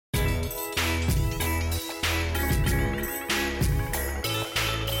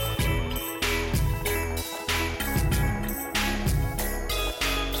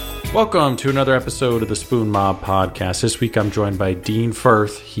Welcome to another episode of the Spoon Mob podcast. This week I'm joined by Dean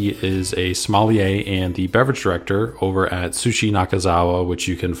Fuerth. He is a sommelier and the beverage director over at Sushi Nakazawa, which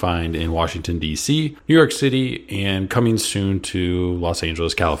you can find in Washington, D.C., New York City, and coming soon to Los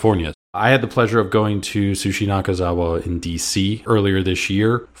Angeles, California. I had the pleasure of going to Sushi Nakazawa in D.C. earlier this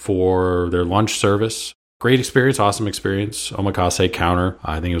year for their lunch service. Great experience, awesome experience. Omakase counter.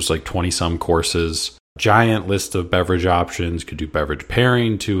 I think it was like 20-some courses. Giant list of beverage options. Could do beverage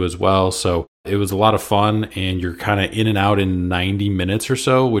pairing too as well. So it was a lot of fun, and you're kind of in and out in 90 minutes or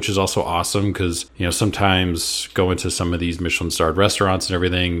so, which is also awesome because, you know, sometimes going to some of these Michelin-starred restaurants and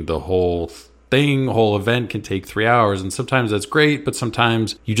everything, the whole event can take 3 hours, and sometimes that's great, but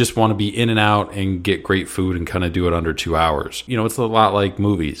sometimes you just want to be in and out and get great food and kind of do it under 2 hours. You know, it's a lot like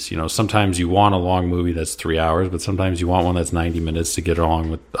movies. You know, sometimes you want a long movie that's 3 hours, but sometimes you want one that's 90 minutes to get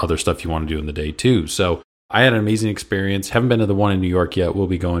along with other stuff you want to do in the day too. So I had an amazing experience. Haven't been to the one in New York yet. We'll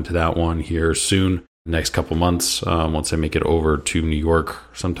be going to that one here soon. Next couple months, once I make it over to New York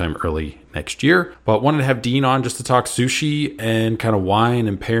sometime early next year. But wanted to have Dean on just to talk sushi and kind of wine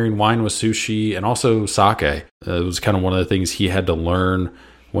and pairing wine with sushi and also sake. It was kind of one of the things he had to learn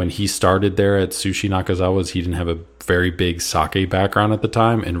when he started there at Sushi Nakazawa. He didn't have a very big sake background at the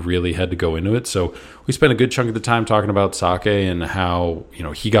time and really had to go into it. So we spent a good chunk of the time talking about sake and how, you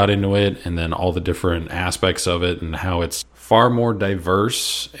know, he got into it and then all the different aspects of it and how it's far more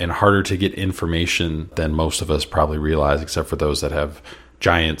diverse and harder to get information than most of us probably realize, except for those that have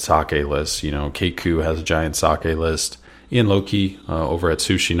giant sake lists. You know, Keiku has a giant sake list. Ian Loki over at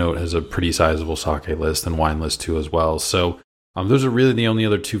Sushi Note has a pretty sizable sake list and wine list too as well. So those are really the only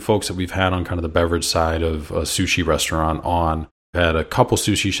other two folks that we've had on kind of the beverage side of a sushi restaurant on. We've had a couple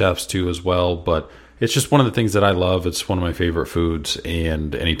sushi chefs too as well, but it's just one of the things that I love. It's one of my favorite foods,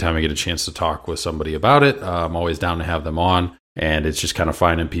 and anytime I get a chance to talk with somebody about it, I'm always down to have them on. And it's just kind of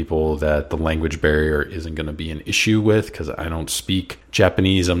finding people that the language barrier isn't going to be an issue with, because I don't speak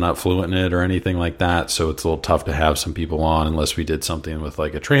Japanese. I'm not fluent in it or anything like that. So it's a little tough to have some people on unless we did something with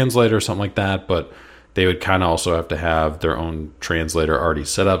like a translator or something like that. But they would kind of also have to have their own translator already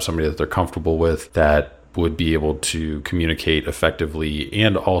set up, somebody that they're comfortable with that would be able to communicate effectively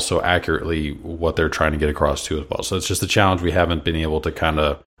and also accurately what they're trying to get across to as well. So it's just a challenge we haven't been able to kind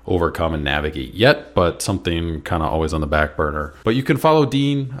of overcome and navigate yet, but something kind of always on the back burner. But you can follow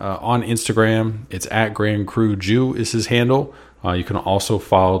Dean on Instagram. It's at Grand Cru Ju is his handle. You can also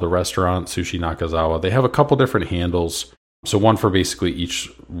follow the restaurant Sushi Nakazawa. They have a couple different handles. So one for basically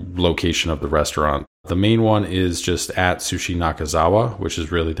each location of the restaurant. The main one is just at Sushi Nakazawa, which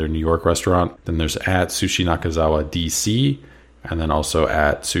is really their New York restaurant. Then there's at Sushi Nakazawa DC, and then also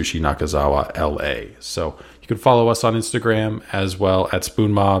at Sushi Nakazawa LA. So you can follow us on Instagram as well at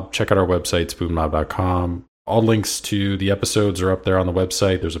Spoon Mob. Check out our website, spoonmob.com. All links to the episodes are up there on the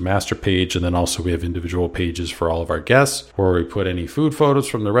website. There's a master page, and then also we have individual pages for all of our guests where we put any food photos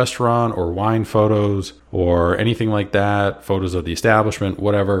from the restaurant or wine photos or anything like that, photos of the establishment,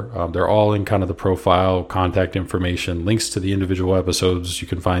 whatever. They're all in kind of the profile, contact information, links to the individual episodes you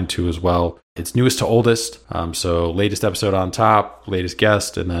can find too as well. It's newest to oldest, so latest episode on top, latest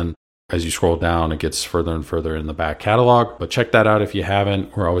guest, and then as you scroll down, it gets further and further in the back catalog. But check that out if you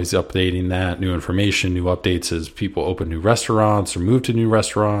haven't. We're always updating that. New information, new updates as people open new restaurants or move to new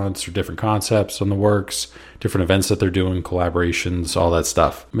restaurants or different concepts on the works, different events that they're doing, collaborations, all that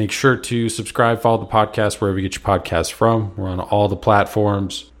stuff. Make sure to subscribe, follow the podcast wherever you get your podcasts from. We're on all the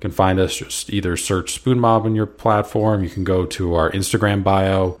platforms. You can find us, just either search Spoon Mob in your platform. You can go to our Instagram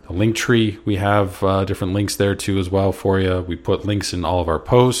bio, the link tree. We have different links there too as well for you. We put links in all of our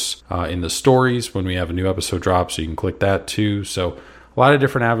posts, in the stories when we have a new episode drop, so you can click that too. So a lot of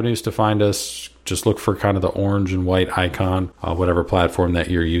different avenues to find us. Just look for kind of the orange and white icon, whatever platform that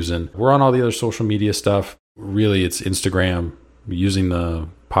you're using. We're on all the other social media stuff. Really, it's Instagram, using the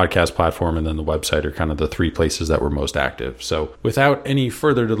podcast platform, and then the website are kind of the three places that we're most active. So without any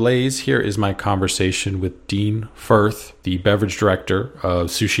further delays, here is my conversation with Dean Fuerth, the beverage director of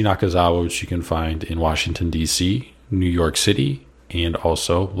Sushi Nakazawa, which you can find in Washington, D.C., New York City, and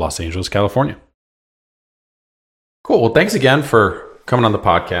also Los Angeles, California. Cool. Well, thanks again for coming on the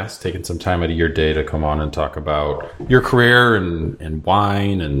podcast, taking some time out of your day to come on and talk about your career and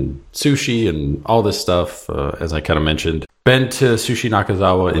wine and sushi and all this stuff. As I kind of mentioned, been to Sushi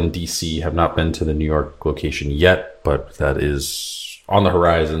Nakazawa in DC, have not been to the New York location yet, but that is on the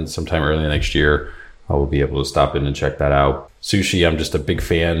horizon sometime early next year. I will be able to stop in and check that out. Sushi, I'm just a big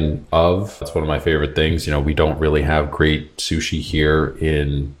fan of. That's one of my favorite things. You know, we don't really have great sushi here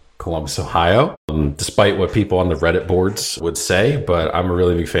in Columbus, Ohio, despite what people on the Reddit boards would say. But I'm a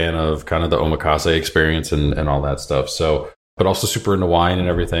really big fan of kind of the omakase experience and all that stuff. So but also super into wine and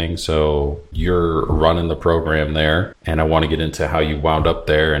everything. So you're running the program there. And I want to get into how you wound up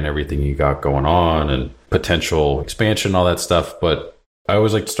there and everything you got going on and potential expansion, all that stuff. But I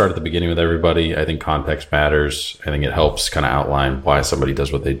always like to start at the beginning with everybody. I think context matters. I think it helps kind of outline why somebody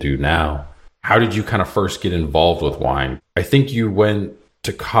does what they do now. How did you kind of first get involved with wine? I think you went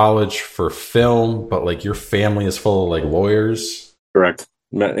to college for film, but like your family is full of like lawyers. Correct.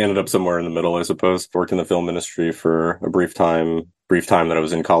 Ended up somewhere in the middle, I suppose. Worked in the film industry for a brief time that I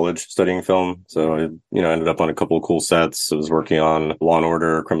was in college studying film. So I, ended up on a couple of cool sets. I was working on Law and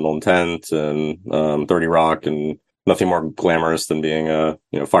Order, Criminal Intent, and 30 Rock, and nothing more glamorous than being a,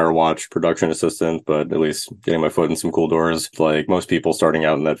 Firewatch production assistant, but at least getting my foot in some cool doors. Like most people starting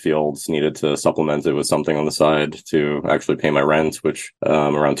out in that field needed to supplement it with something on the side to actually pay my rent, which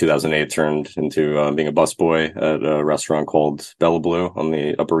around 2008 turned into being a busboy at a restaurant called Bella Blue on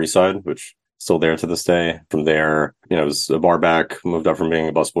the Upper East Side, which still there to this day. From there, it was a bar back, moved up from being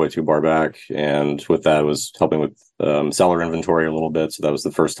a busboy to bar back. And with that, I was helping with cellar inventory a little bit. So that was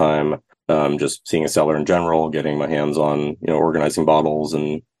the first time just seeing a cellar in general, getting my hands on, organizing bottles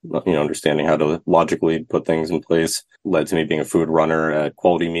and, understanding how to logically put things in place. Led to me being a food runner at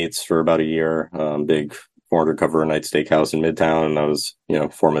Quality Meats for about a year, big 400 cover a night steakhouse in Midtown. And that was,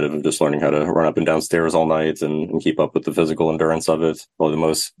 formative of just learning how to run up and down stairs all night and keep up with the physical endurance of it. Probably the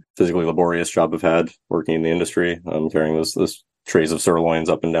most physically laborious job I've had working in the industry, carrying those trays of sirloins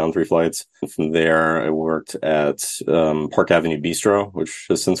up and down 3 flights. And from there, I worked at Park Avenue Bistro, which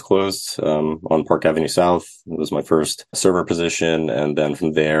has since closed on Park Avenue South. It was my first server position. And then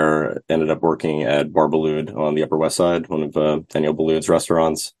from there, ended up working at Bar Ballood on the Upper West Side, one of Daniel Ballood's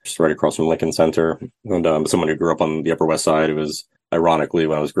restaurants, just right across from Lincoln Center. And someone who grew up on the Upper West Side, it was ironically,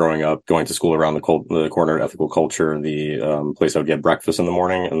 when I was growing up, going to school around the corner at Ethical Culture, the place I would get breakfast in the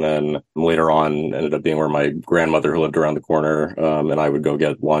morning. And then later on ended up being where my grandmother, who lived around the corner, and I would go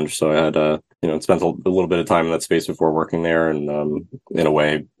get lunch. So I had, spent a little bit of time in that space before working there. And in a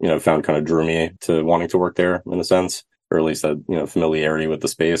way, found kind of drew me to wanting to work there in a sense, or at least that, familiarity with the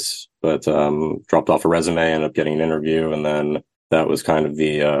space. But dropped off a resume, ended up getting an interview. And then that was kind of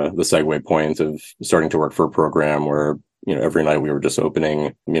the segue point of starting to work for a program where, every night we were just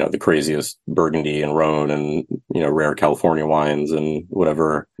opening, the craziest Burgundy and Rhone and, rare California wines and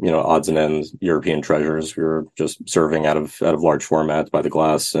whatever, odds and ends European treasures we were just serving out of large formats by the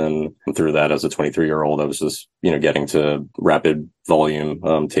glass. And through that, as a 23-year-old, I was just, getting to rapid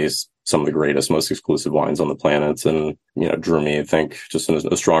volume taste some of the greatest, most exclusive wines on the planet. And, drew me, I think, just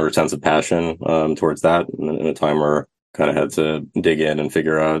a stronger sense of passion towards that in a time where kind of had to dig in and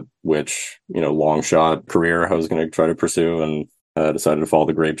figure out which, long shot career I was going to try to pursue, and decided to follow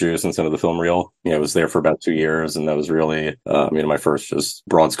the grape juice instead of the film reel. I was there for about 2 years, and that was really, my first just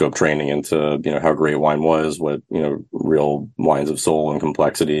broad scope training into, how great wine was, what, real wines of soul and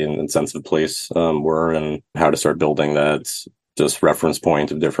complexity and sense of place were, and how to start building that just reference point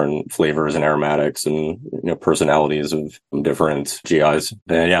of different flavors and aromatics and, personalities of different GIs.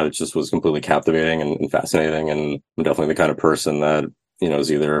 And yeah, it just was completely captivating and fascinating. And I'm definitely the kind of person that,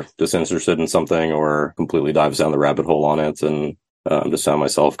 is either disinterested in something or completely dives down the rabbit hole on it. And just found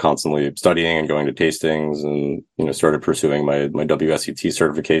myself constantly studying and going to tastings and, started pursuing my WSET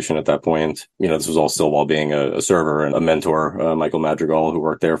certification at that point. This was all still while being a server and a mentor, Michael Madrigal, who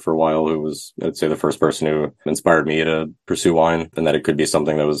worked there for a while, who was, I'd say, the first person who inspired me to pursue wine, and that it could be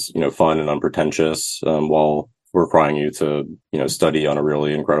something that was, fun and unpretentious, while requiring you to, study on a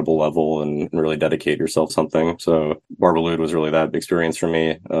really incredible level and really dedicate yourself to something. So Bar Ballood was really that experience for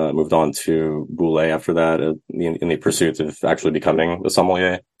me. Moved on to Boulet after that in the pursuit of actually becoming a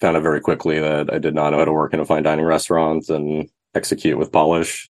sommelier. Found out very quickly that I did not know how to work in a fine dining restaurant and execute with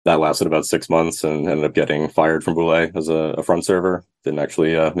polish. That lasted about 6 months and ended up getting fired from Boulet as a front server. Didn't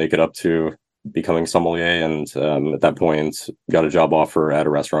actually make it up to becoming sommelier. And at that point, got a job offer at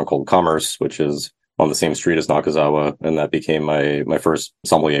a restaurant called Commerce, which is on the same street as Nakazawa, and that became my first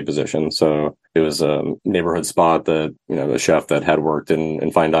sommelier position. So it was a neighborhood spot that, a chef that had worked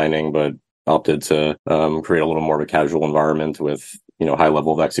in fine dining, but opted to create a little more of a casual environment with, high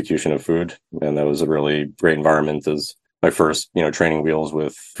level of execution of food. And that was a really great environment as my first, training wheels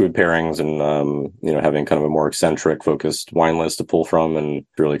with food pairings and, having kind of a more eccentric focused wine list to pull from and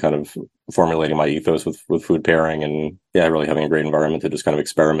really kind of formulating my ethos with food pairing. And yeah, really having a great environment to just kind of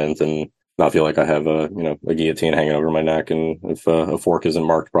experiment and not feel like I have a guillotine hanging over my neck, and if a fork isn't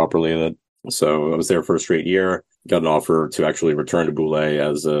marked properly. So I was there for a straight year, got an offer to actually return to Boulet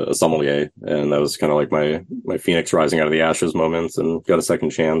as a sommelier. And that was kind of like my phoenix rising out of the ashes moments, and got a second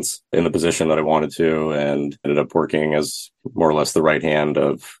chance in the position that I wanted to, and ended up working as more or less the right hand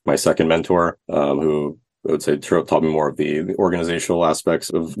of my second mentor, who I would say taught me more of the organizational aspects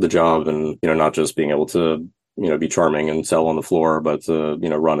of the job, and not just being able to be charming and sell on the floor, but to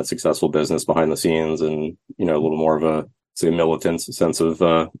run a successful business behind the scenes, and a little more of a, say, militant sense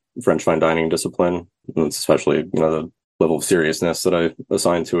of French fine dining discipline, and especially the level of seriousness that I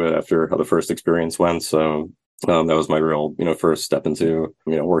assigned to it after how the first experience went. So that was my real first step into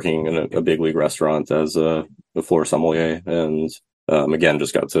working in a big league restaurant as a floor sommelier. And again,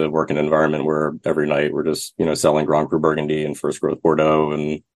 just got to work in an environment where every night we're just selling Grand Cru Burgundy and First Growth Bordeaux,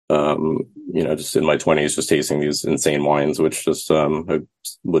 and just in my 20s, just tasting these insane wines, which just I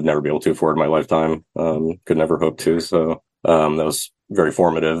would never be able to afford in my lifetime. Could never hope to. So that was very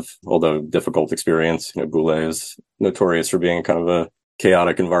formative, although difficult experience. Boulay is notorious for being kind of a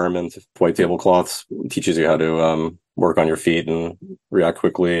chaotic environment. White tablecloths teaches you how to work on your feet and react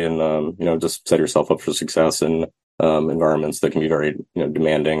quickly, and just set yourself up for success in environments that can be very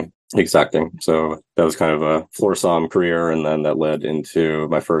demanding, exacting. So that was kind of a floor somm career, and then that led into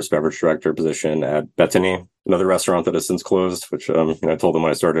my first beverage director position at Bettany, another restaurant that has since closed, which I told them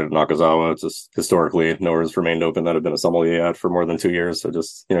when I started at Nakazawa, just historically nowhere has remained open that I've been a sommelier at for more than 2 years. So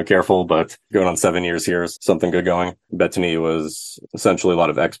just careful, but going on 7 years here is something good going. Bettany was essentially a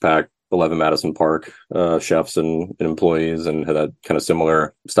lot of expat 11 Madison Park chefs and employees, and had that kind of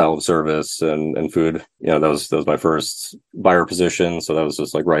similar style of service and food. That was my first buyer position. So that was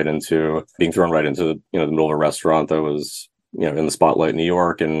just like being thrown right into the middle of a restaurant that was in the spotlight in New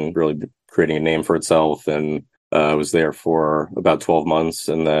York and really creating a name for itself. And I was there for about 12 months,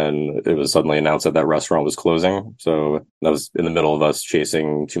 and then it was suddenly announced that restaurant was closing. So that was in the middle of us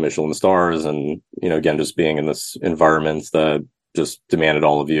chasing 2 Michelin stars, and again, just being in this environment that just demanded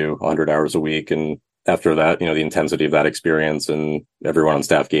all of you 100 hours a week. And after that, the intensity of that experience and everyone on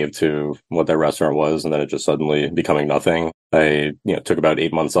staff gave to what that restaurant was, and then it just suddenly becoming nothing. I, took about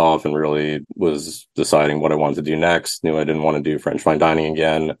 8 months off and really was deciding what I wanted to do next. Knew I didn't want to do French fine dining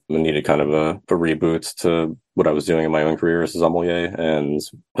again. I needed kind of a reboot to what I was doing in my own career as a sommelier. And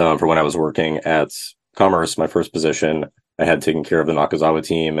for when I was working at Commerce, my first position, I had taken care of the Nakazawa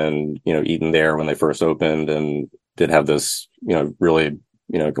team and, eaten there when they first opened, and did have this, really,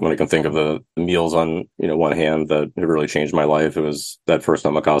 when I can think of the meals on, one hand that have really changed my life, it was that first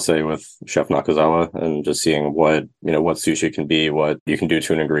omakase with Chef Nakazawa, and just seeing what sushi can be, what you can do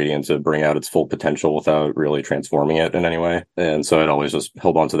to an ingredient to bring out its full potential without really transforming it in any way. And so I'd always just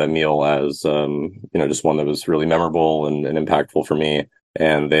held on to that meal as, just one that was really memorable and impactful for me.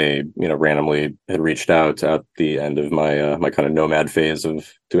 And they, randomly had reached out at the end of my my kind of nomad phase of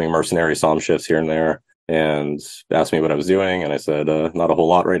doing mercenary somm shifts here and there, and asked me what I was doing. And I said, not a whole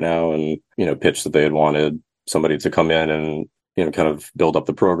lot right now. And, pitched that they had wanted somebody to come in and, kind of build up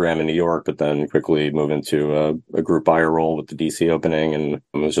the program in New York, but then quickly move into a group buyer role with the DC opening. And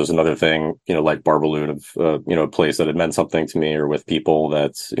it was just another thing, like bar balloon of, a place that had meant something to me, or with people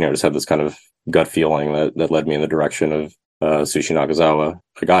that, just had this kind of gut feeling that led me in the direction of Sushi Nakazawa.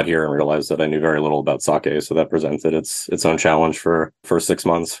 I got here and realized that I knew very little about sake, so that presented its own challenge for 6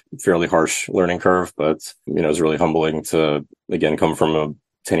 months. Fairly harsh learning curve, but it was really humbling to again come from a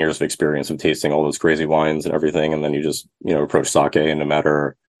 10 years of experience of tasting all those crazy wines and everything, and then you just approach sake, and no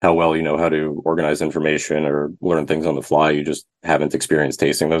matter how well you know how to organize information or learn things on the fly, you just haven't experienced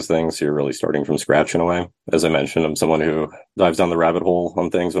tasting those things. So you're really starting from scratch in a way. As I mentioned, I'm someone who dives down the rabbit hole on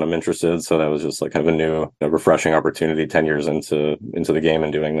things when I'm interested. So that was just like kind of a new, refreshing opportunity 10 years into the game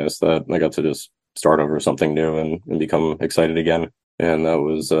and doing this, that I got to just start over something new and become excited again. And that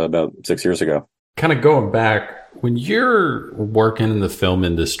was about 6 years ago. Kind of going back, when you're working in the film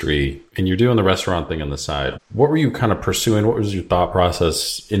industry and you're doing the restaurant thing on the side, what were you kind of pursuing? What was your thought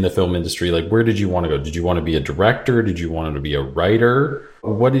process in the film industry? Like, where did you want to go? Did you want to be a director? Did you want to be a writer?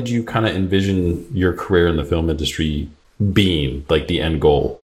 What did you kind of envision your career in the film industry being, like the end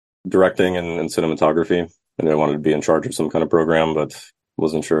goal? Directing and cinematography. And I wanted to be in charge of some kind of program, but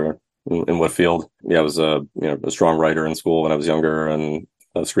wasn't sure in what field. Yeah, I was a strong writer in school when I was younger, and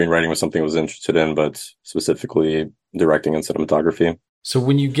screenwriting was something I was interested in, but specifically directing and cinematography. So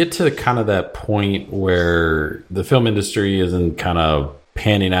when you get to kind of that point where the film industry isn't kind of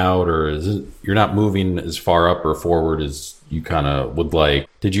panning out, or you're not moving as far up or forward as you kind of would like,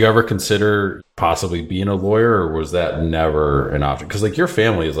 did you ever consider possibly being a lawyer, or was that never an option? Because like your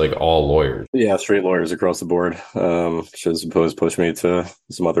family is like all lawyers. Yeah, straight lawyers across the board, which I suppose pushed me to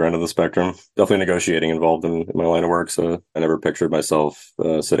some other end of the spectrum. Definitely negotiating involved in my line of work, so I never pictured myself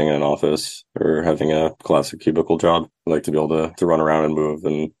sitting in an office or having a classic cubicle job. I like to be able to run around and move,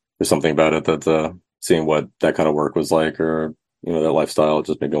 and there's something about it that seeing what that kind of work was like, or that lifestyle,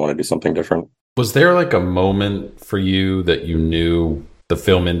 just made me want to do something different. Was there like a moment for you that you knew the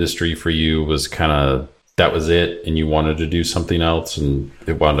film industry for you was kind of that was it and you wanted to do something else and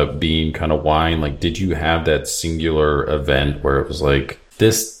it wound up being kind of wine? Like, did you have that singular event where it was like,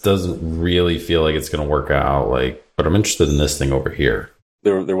 this doesn't really feel like it's going to work out, like, but I'm interested in this thing over here?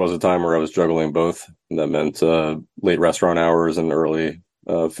 There was a time where I was juggling both. That meant late restaurant hours and early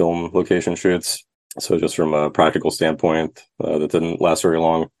film location shoots. So just from a practical standpoint, that didn't last very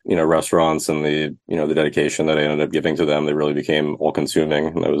long. Restaurants and the dedication that I ended up giving to them, they really became all consuming.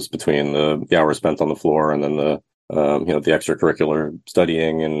 And that was between the hours spent on the floor and then the extracurricular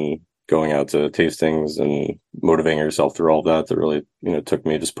studying and going out to tastings and motivating yourself through all that really, took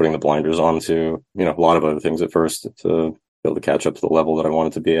me just putting the blinders on to, a lot of other things at first to be able to catch up to the level that I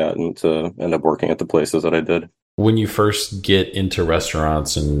wanted to be at and to end up working at the places that I did. When you first get into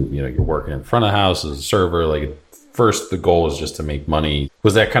restaurants and you're working in front of house as a server, like first the goal is just to make money.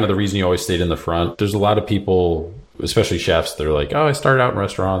 Was that kind of the reason you always stayed in the front? There's a lot of people, especially chefs, they're like, oh, I started out in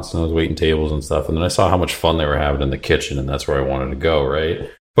restaurants and I was waiting tables and stuff, and then I saw how much fun they were having in the kitchen and that's where I wanted to go, right?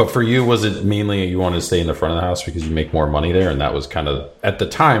 But for you, was it mainly you wanted to stay in the front of the house because you make more money there? And that was kind of, at the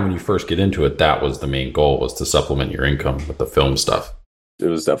time when you first get into it, that was the main goal, was to supplement your income with the film stuff. It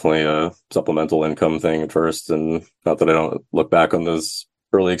was definitely a supplemental income thing at first. And not that I don't look back on those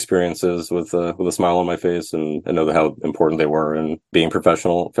early experiences with a smile on my face and know how important they were in being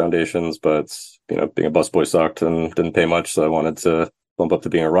professional foundations. But, being a busboy sucked and didn't pay much. So I wanted to bump up to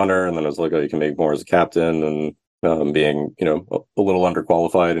being a runner. And then I was like, oh, you can make more as a captain. And being, a little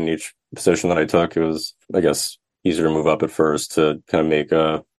underqualified in each position that I took, it was, I guess, easier to move up at first to kind of make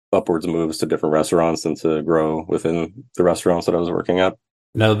upwards moves to different restaurants and to grow within the restaurants that I was working at.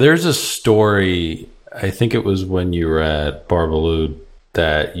 Now, there's a story, I think it was when you were at Barbalud,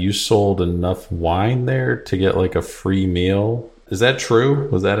 that you sold enough wine there to get like a free meal. Is that true?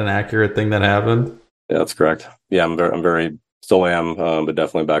 Was that an accurate thing that happened? Yeah, that's correct. Yeah, I'm very still am, but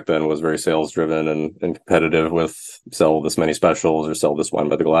definitely back then was very sales driven and competitive with sell this many specials or sell this wine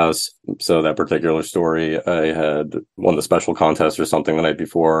by the glass. So that particular story, I had won the special contest or something the night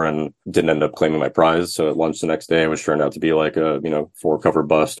before and didn't end up claiming my prize. So at lunch the next day, which turned out to be like a, 4-cover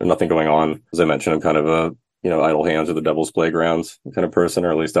bust and nothing going on. As I mentioned, I'm kind of a, idle hands or the devil's playground kind of person,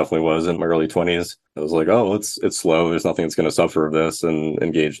 or at least definitely was in my early 20s. I was like, oh, it's slow. There's nothing that's going to suffer of this, and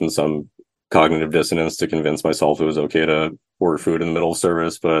engaged in some cognitive dissonance to convince myself it was okay to order food in the middle of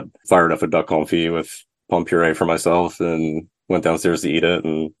service, but fired up a duck confit with pommes puree for myself and went downstairs to eat it,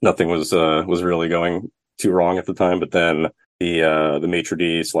 and nothing was really going too wrong at the time. But then the maitre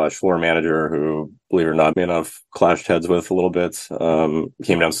d' / floor manager, who, believe it or not, may have clashed heads with a little bit,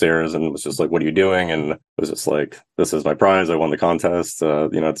 came downstairs and was just like, what are you doing? And it was just like, this is my prize. I won the contest.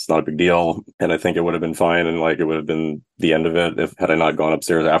 It's not a big deal. And I think it would have been fine. And like, it would have been the end of it had I not gone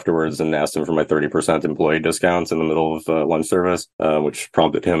upstairs afterwards and asked him for my 30% employee discounts in the middle of lunch service, which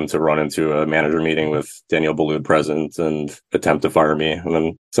prompted him to run into a manager meeting with Daniel Balud present and attempt to fire me. And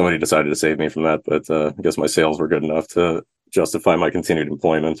then somebody decided to save me from that. But I guess my sales were good enough to justify my continued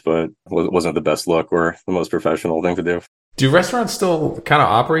employment, but it wasn't the best look or the most professional thing to do. Do restaurants still kind of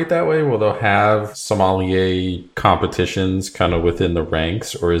operate that way? Will they have sommelier competitions kind of within the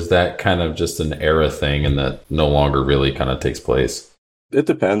ranks, or is that kind of just an era thing and that no longer really kind of takes place? It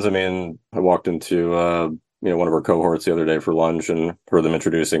depends. I mean, I walked into one of our cohorts the other day for lunch and heard them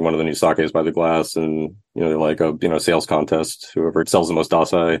introducing one of the new sakes by the glass, and they're like a sales contest. Whoever sells the most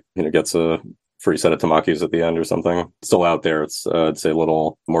acai, gets a free set of tamakis at the end or something. Still out there. It's I'd say a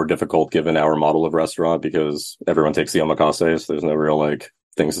little more difficult given our model of restaurant because everyone takes the omakase, so there's no real like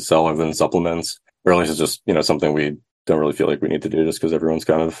things to sell other than supplements. Or at least it's just something we don't really feel like we need to do just because everyone's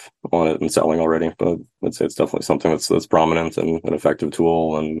kind of on it and selling already. But I'd say it's definitely something that's prominent and an effective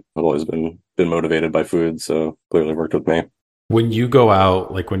tool, and I've always been motivated by food, so clearly worked with me. When you go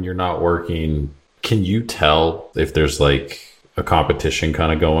out, like when you're not working, can you tell if there's like a competition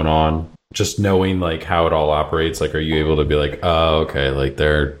kind of going on? Just knowing like how it all operates, like are you able to be like, oh, okay, like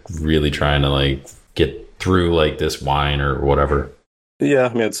they're really trying to like get through like this wine or whatever? Yeah,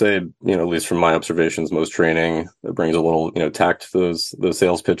 I mean, I'd say, at least from my observations, most training, it brings a little, tact to those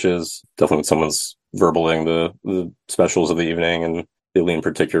sales pitches. Definitely when someone's verbaling the specials of the evening and they lean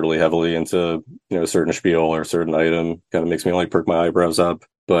particularly heavily into, a certain spiel or a certain item, kind of makes me like perk my eyebrows up.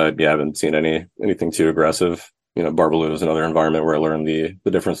 But yeah, I haven't seen anything too aggressive. Barbaloo is another environment where I learned the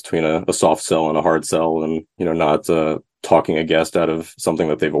difference between a soft sell and a hard sell, and, not talking a guest out of something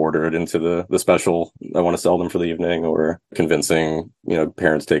that they've ordered into the special I want to sell them for the evening, or convincing,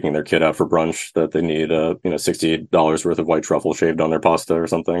 parents taking their kid out for brunch that they need, $60 worth of white truffle shaved on their pasta or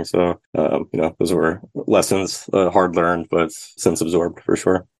something. So, those were lessons, hard learned, but since absorbed for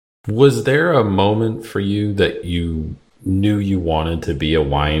sure. Was there a moment for you that you knew you wanted to be a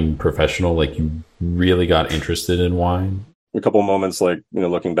wine professional? Like you really got interested in wine? A couple of moments, like,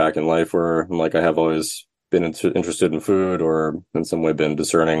 looking back in life where I'm like, I have always been interested in food or in some way been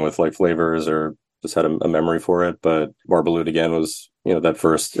discerning with like flavors or just had a memory for it. But Bar Balut again was, that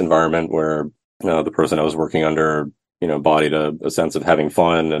first environment where the person I was working under, embodied a sense of having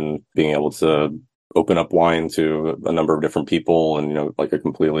fun and being able to open up wine to a number of different people and, like a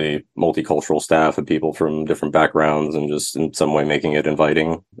completely multicultural staff of people from different backgrounds and just in some way making it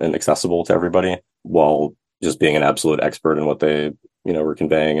inviting and accessible to everybody while just being an absolute expert in what they, were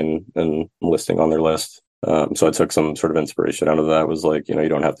conveying and listing on their list. So I took some sort of inspiration out of that. Was like, you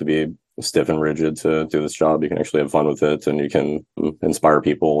don't have to be stiff and rigid to do this job. You can actually have fun with it and you can inspire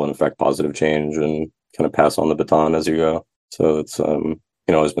people and affect positive change and kind of pass on the baton as you go. So it's,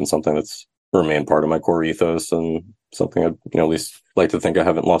 always been something that's remained part of my core ethos and something I, at least like to think I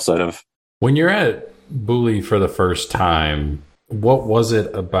haven't lost sight of. When you're at Bully for the first time, what was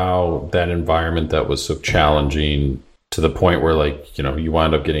it about that environment that was so challenging to the point where, like, you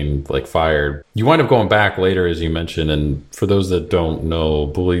wind up getting like fired? You wind up going back later, as you mentioned. And for those that don't know,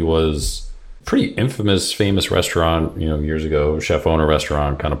 Bully was a pretty infamous, famous restaurant, years ago, chef owner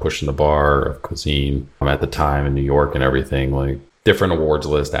restaurant, kind of pushing the bar of cuisine at the time in New York and everything, like different awards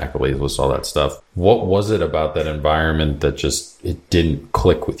list, accolades list, all that stuff. What was it about that environment that just, it didn't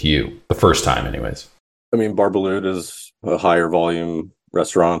click with you the first time anyways? I mean, Bar Balut is a higher volume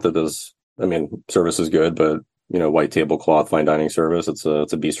restaurant that does, service is good, but, white tablecloth, fine dining service, it's a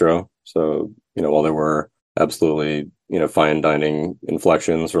bistro. So, while there were absolutely, fine dining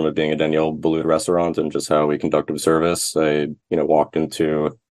inflections from it being a Daniel Balut restaurant and just how we conducted service, I, walked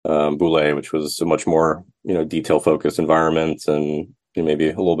into Boulet, which was a much more, detail focused environment and maybe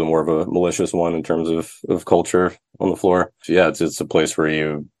a little bit more of a malicious one in terms of culture on the floor. So yeah, it's a place where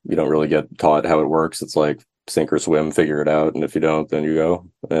you don't really get taught how it works. It's like sink or swim, figure it out. And if you don't, then you go.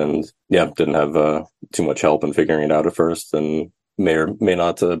 And yeah, didn't have too much help in figuring it out at first and may or may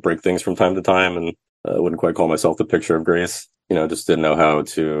not break things from time to time. And I wouldn't quite call myself the picture of grace. Just didn't know how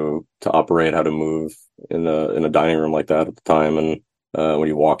to operate, how to move in a dining room like that at the time. And when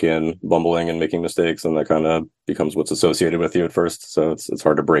you walk in bumbling and making mistakes, and that kind of becomes what's associated with you at first. So it's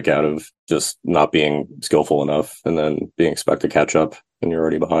hard to break out of just not being skillful enough and then being expected to catch up when you're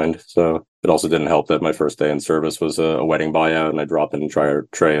already behind. So it also didn't help that my first day in service was a wedding buyout, and I dropped in a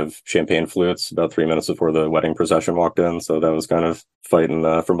tray of champagne flutes about 3 minutes before the wedding procession walked in. So that was kind of fighting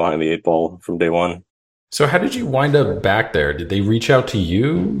from behind the eight ball from day one. So how did you wind up back there? Did they reach out to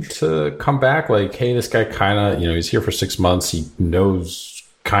you to come back? Like, hey, this guy kind of, he's here for 6 months. He knows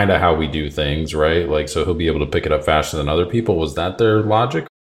kind of how we do things, right? Like, so he'll be able to pick it up faster than other people. Was that their logic?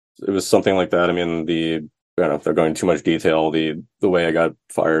 It was something like that. I mean, I don't know if they're going into too much detail. The way I got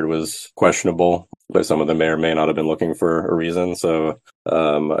fired was questionable, but some of them may or may not have been looking for a reason. So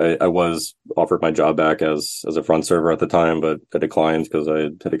I was offered my job back as a front server at the time, but I declined because I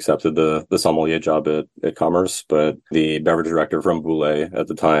had accepted the sommelier job at Commerce. But the beverage director from Boulet at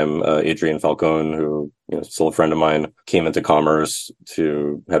the time, Adrian Falcone, who is still a friend of mine, came into Commerce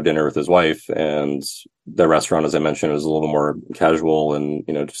to have dinner with his wife, and the restaurant, as I mentioned, was a little more casual and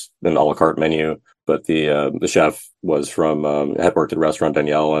just an a la carte menu. But the chef was from had worked at restaurant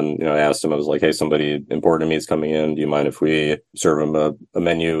Danielle, and I asked him, I was like, hey, somebody important to me is coming in. Do you mind if we serve him a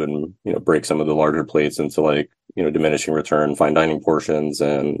menu and break some of the larger plates into like diminishing return fine dining portions?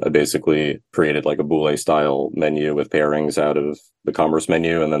 And I basically created like a Boulet style menu with pairings out of the Commerce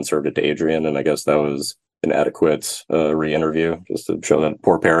menu, and then served it to Adrian. And I guess that was an adequate re-interview just to show that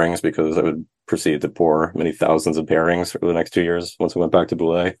poor pairings, because I would proceed to pour many thousands of pairings for the next 2 years once I went back to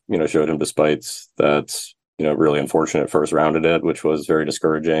Boulet. Showed him despite that, really unfortunate first round at it, which was very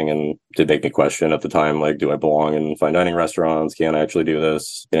discouraging and did make me question at the time, like, do I belong in fine dining restaurants? Can I actually do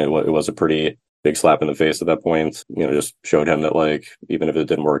this? It was a pretty big slap in the face at that point. Just showed him that, like, even if it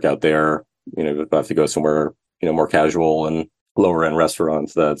didn't work out there, we'd have to go somewhere, more casual and lower end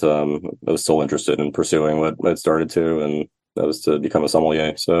restaurants that I was still interested in pursuing what I'd started to, and that was to become a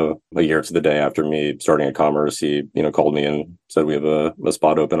sommelier. So a year to the day after me starting at Commerce, he, called me and said, we have a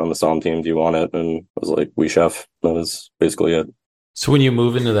spot open on the somm team. Do you want it? And I was like, oui, chef. That was basically it. So when you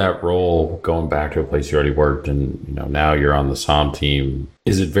move into that role, going back to a place you already worked and, now you're on the somm team,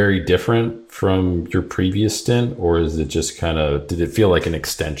 is it very different from your previous stint, or is it just did it feel like an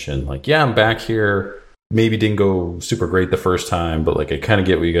extension? Like, yeah, I'm back here. Maybe didn't go super great the first time, but like I kind of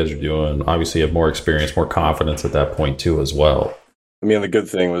get what you guys are doing. Obviously, you have more experience, more confidence at that point too, as well. I mean, the good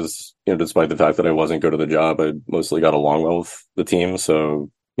thing was, despite the fact that I wasn't good at the job, I mostly got along well with the team.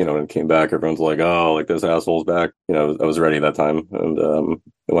 So, when it came back, everyone's like, oh, like this asshole's back. I was ready that time, and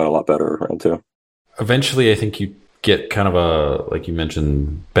it went a lot better around two. Eventually, I think you get kind of a, like you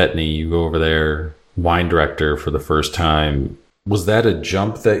mentioned, Bettany, you go over there, wine director for the first time. Was that a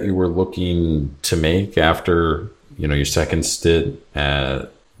jump that you were looking to make after, your second stint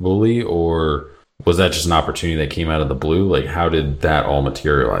at Woolley, or was that just an opportunity that came out of the blue? Like, how did that all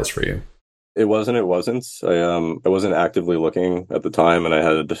materialize for you? It wasn't. I wasn't actively looking at the time, and I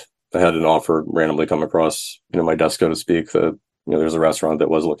had an offer randomly come across, my desk, so to speak, that, there's a restaurant that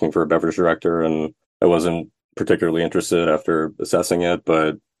was looking for a beverage director, and I wasn't particularly interested after assessing it,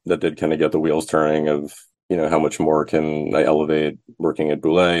 but that did kind of get the wheels turning of, how much more can I elevate working at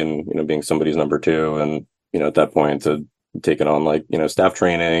Boulay and, being somebody's number two. And, at that point to taking on like, staff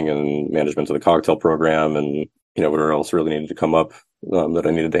training and management of the cocktail program and, whatever else really needed to come up that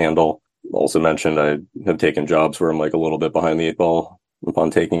I needed to handle. Also mentioned, I have taken jobs where I'm like a little bit behind the eight ball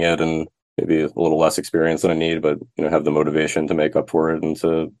upon taking it and maybe a little less experience than I need, but, have the motivation to make up for it and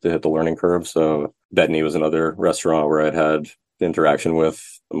to hit the learning curve. So Bettany was another restaurant where I'd had interaction with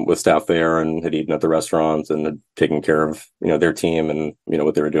staff there and had eaten at the restaurant and had taken care of, their team and,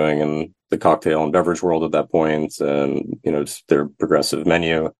 what they were doing in the cocktail and beverage world at that point. And, just their progressive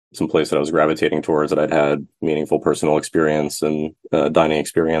menu, some place that I was gravitating towards that I'd had meaningful personal experience and dining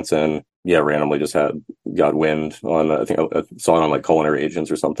experience in. Yeah, randomly just got wind on, I think I saw it on like Culinary Agents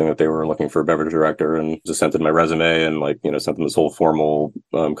or something that they were looking for a beverage director and just sent in my resume and like, sent them this whole formal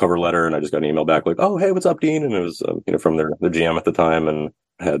cover letter. And I just got an email back like, oh, hey, what's up, Dean? And it was, from their GM at the time and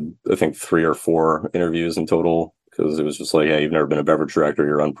had, I think, 3 or 4 interviews in total because it was just like, yeah, you've never been a beverage director.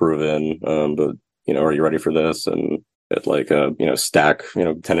 You're unproven. But, are you ready for this? And at like a, stack,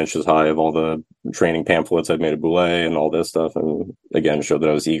 10 inches high of all the training pamphlets I'd made at Boulay and all this stuff. And again, showed that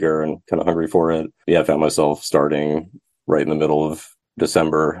I was eager and kind of hungry for it. Yeah, I found myself starting right in the middle of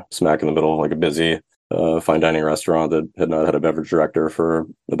December, smack in the middle of like a busy fine dining restaurant that had not had a beverage director for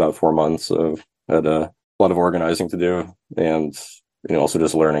about 4 months. So had a lot of organizing to do and, also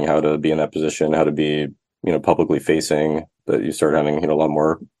just learning how to be in that position, how to be, publicly facing, that you start having, a lot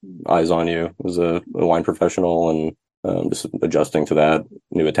more eyes on you as a wine professional and just adjusting to that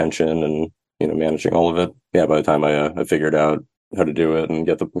new attention and, managing all of it. Yeah, by the time I figured out how to do it and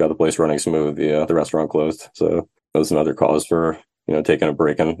got the place running smooth, the restaurant closed. So that was another cause for, taking a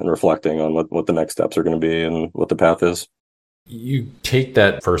break and reflecting on what the next steps are going to be and what the path is. You take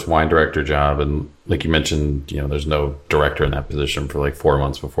that first wine director job and like you mentioned, there's no director in that position for like 4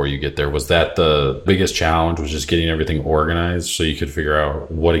 months before you get there. Was that the biggest challenge, was just getting everything organized so you could figure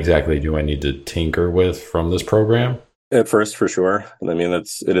out what exactly do I need to tinker with from this program? At first, for sure. And I mean,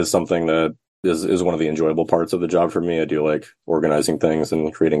 it is something that is one of the enjoyable parts of the job for me. I do like organizing things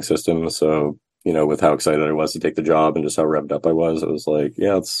and creating systems. So, with how excited I was to take the job and just how revved up I was like,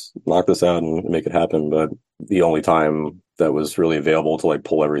 yeah, let's knock this out and make it happen. But the only time that was really available to like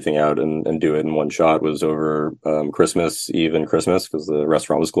pull everything out and do it in one shot was over Christmas Eve and Christmas because the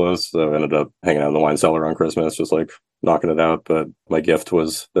restaurant was closed. So I ended up hanging out in the wine cellar on Christmas, just like knocking it out. But my gift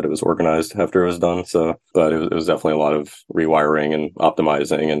was that it was organized after it was done. So, but it was definitely a lot of rewiring and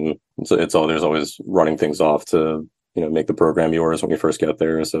optimizing. And so there's always running things off to, make the program yours when you first get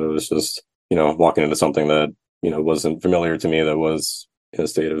there. So it was just, walking into something that, wasn't familiar to me, that was in a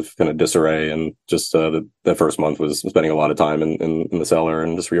state of kind of disarray. And just that first month was spending a lot of time in the cellar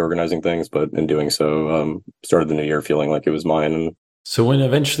and just reorganizing things. But in doing so, started the new year feeling like it was mine. And so when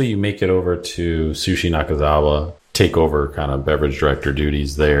eventually you make it over to Sushi Nakazawa, take over kind of beverage director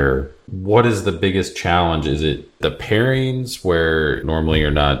duties there, what is the biggest challenge? Is it the pairings where normally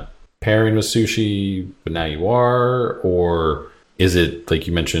you're not pairing with sushi, but now you are? Or is it, like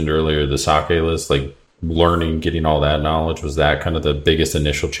you mentioned earlier, the sake list, like learning, getting all that knowledge? Was that kind of the biggest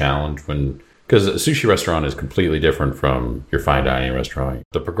initial challenge because a sushi restaurant is completely different from your fine dining restaurant.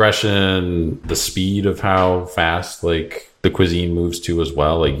 The progression, the speed of how fast like the cuisine moves too as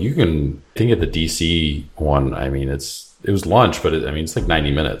well. Like you can think at the DC one, I mean, it was lunch, but it's like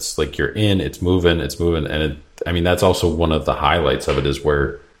 90 minutes. Like you're in, it's moving. And that's also one of the highlights of it is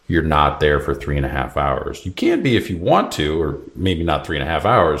where you're not there for 3.5 hours. You can be if you want to, or maybe not 3.5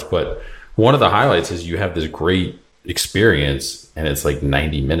 hours, but one of the highlights is you have this great experience and it's like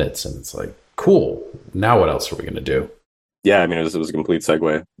 90 minutes and it's like, cool. Now what else are we going to do? Yeah, it was a complete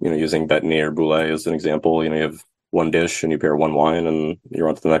segue, using Bettany or Boulay as an example. You have one dish and you pair one wine and you're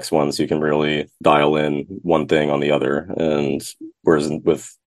on to the next one. So you can really dial in one thing on the other. And whereas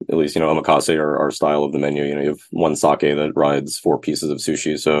with at least, omakase or our style of the menu, you have one sake that rides 4 pieces of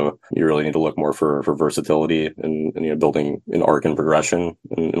sushi. So you really need to look more for versatility and building an arc and progression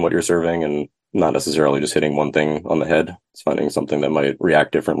in what you're serving and not necessarily just hitting one thing on the head. It's finding something that might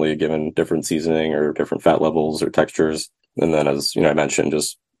react differently given different seasoning or different fat levels or textures. And then as, I mentioned,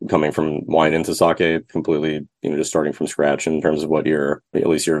 just coming from wine into sake completely, just starting from scratch in terms of what at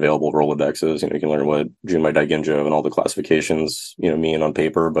least your available Rolodex is. You can learn what Junmai Daiginjo and all the classifications, mean on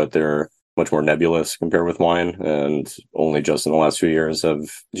paper, but they're much more nebulous compared with wine. And only just in the last few years have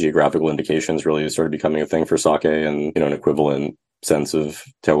geographical indications really started becoming a thing for sake, and, an equivalent sense of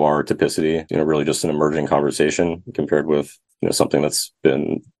terroir typicity, really just an emerging conversation compared with, something that's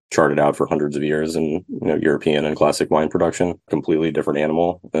been charted out for hundreds of years in, European and classic wine production. Completely different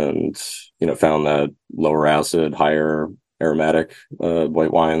animal. And, found that lower acid, higher aromatic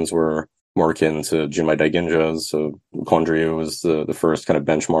white wines were more akin to Junmai Daiginjos. So Condrieu was the first kind of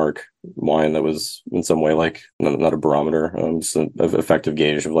benchmark wine that was in some way like not a barometer, just an effective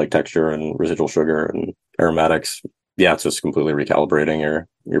gauge of like texture and residual sugar and aromatics. Yeah, it's just completely recalibrating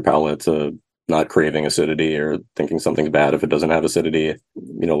your palate to not craving acidity or thinking something's bad if it doesn't have acidity.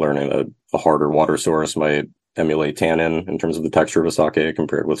 Learning that a harder water source might emulate tannin in terms of the texture of a sake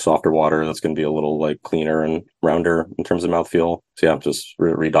compared with softer water that's going to be a little like cleaner and rounder in terms of mouthfeel. So yeah, just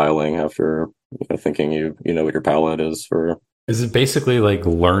redialing after thinking you know what your palate is for. Is it basically like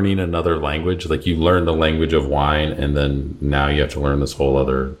learning another language? Like you learn the language of wine and then now you have to learn this whole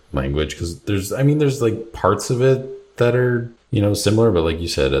other language? Because there's like parts of it that are, similar, but like you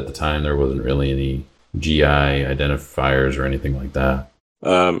said, at the time, there wasn't really any GI identifiers or anything like that.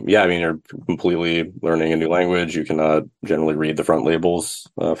 You're completely learning a new language. You cannot generally read the front labels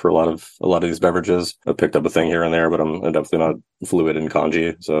for a lot of these beverages. I've picked up a thing here and there, but I'm definitely not fluid in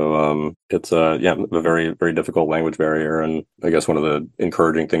kanji. So it's a very, very difficult language barrier. And I guess one of the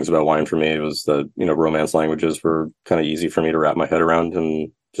encouraging things about wine for me was that Romance languages were kind of easy for me to wrap my head around,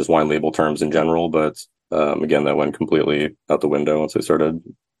 and just wine label terms in general. But again, that went completely out the window once I started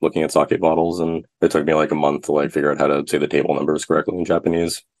looking at sake bottles, and it took me like a month to like figure out how to say the table numbers correctly in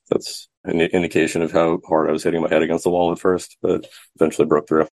Japanese. That's an indication of how hard I was hitting my head against the wall at first, but eventually broke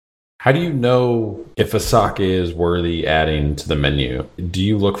through. How do you know if a sake is worthy adding to the menu? Do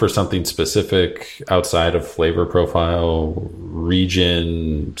you look for something specific outside of flavor profile,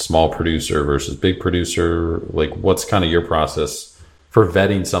 region, small producer versus big producer? Like what's kind of your process for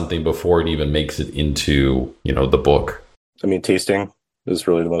vetting something before it even makes it into, the book? Tasting is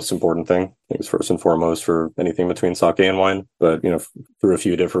really the most important thing. I think it's first and foremost for anything between sake and wine. But, through a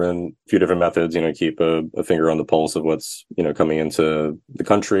few different methods, keep a finger on the pulse of what's, coming into the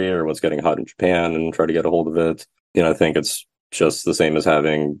country or what's getting hot in Japan and try to get a hold of it. I think it's just the same as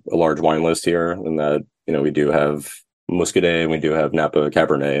having a large wine list here, in that, we do have Muscadet and we do have Napa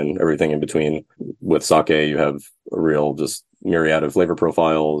Cabernet and everything in between. With sake, you have a real just myriad of flavor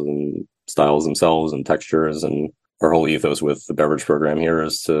profiles and styles themselves and textures. And our whole ethos with the beverage program here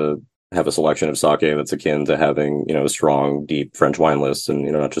is to have a selection of sake that's akin to having, a strong, deep French wine list, and,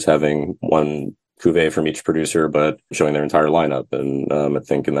 not just having one cuvee from each producer, but showing their entire lineup. And I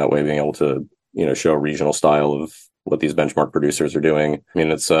think in that way, being able to, show a regional style of what these benchmark producers are doing.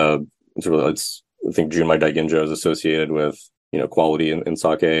 I think Junmai Daiginjo is associated with, quality in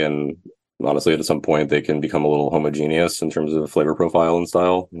sake, and honestly, at some point, they can become a little homogeneous in terms of flavor profile and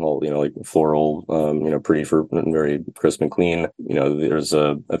style. Well, like floral, pretty and very crisp and clean. There's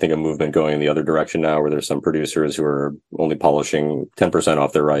I think a movement going in the other direction now, where there's some producers who are only polishing 10%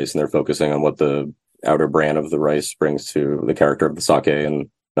 off their rice, and they're focusing on what the outer bran of the rice brings to the character of the sake, and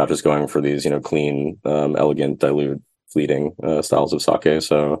not just going for these, clean, elegant, dilute, fleeting styles of sake.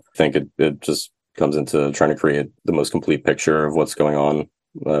 So I think it just comes into trying to create the most complete picture of what's going on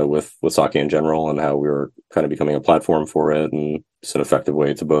with sake in general, and how we were kind of becoming a platform for it, and it's an effective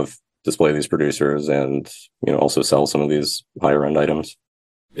way to both display these producers and also sell some of these higher end items.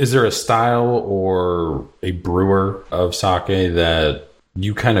 Is there a style or a brewer of sake that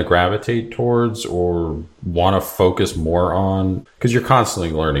you kind of gravitate towards or want to focus more on? Because you're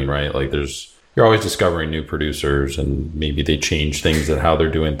constantly learning, right? Like you're always discovering new producers, and maybe they change things at how they're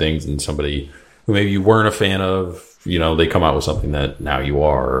doing things, and somebody who maybe you weren't a fan of, they come out with something that now you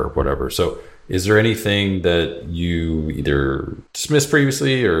are, or whatever. So is there anything that you either dismissed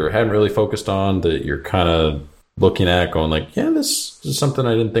previously or hadn't really focused on that you're kind of looking at going like, yeah, this is something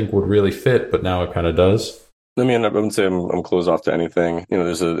I didn't think would really fit, but now it kind of does? I wouldn't say I'm closed off to anything.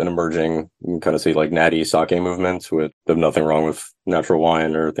 There's an emerging, you can kind of say like natty sake movement, with nothing wrong with natural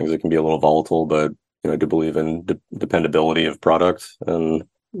wine or things that can be a little volatile, but I do believe in dependability of product. And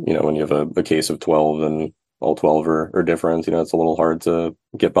when you have a case of 12 and all 12 are different, it's a little hard to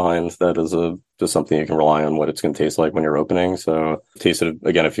get behind that as just something you can rely on what it's going to taste like when you're opening. So tasted,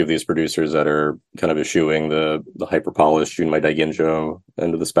 again, a few of these producers that are kind of eschewing the hyper polished Junmai Daiginjo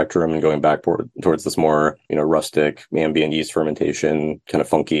end of the spectrum and going back towards this more, rustic ambient yeast fermentation, kind of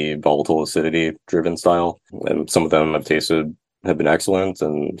funky, volatile acidity driven style. And some of them I've tasted have been excellent,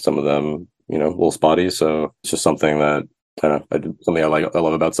 and some of them, a little spotty. So it's just something that something I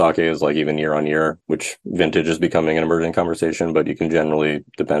love about sake is like even year on year, which vintage is becoming an emerging conversation, but you can generally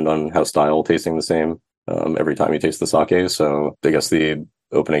depend on how style tasting the same every time you taste the sake. So I guess the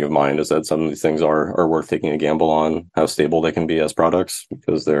opening of mind is that some of these things are worth taking a gamble on how stable they can be as products,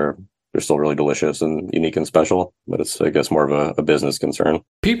 because they're still really delicious and unique and special, but it's, I guess, more of a business concern.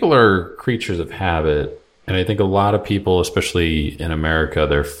 People are creatures of habit. And I think a lot of people, especially in America,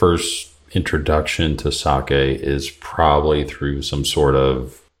 their first introduction to sake is probably through some sort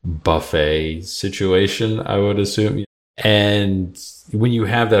of buffet situation, I would assume. And when you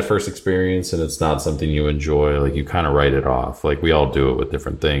have that first experience and it's not something you enjoy, like you kind of write it off. Like we all do it with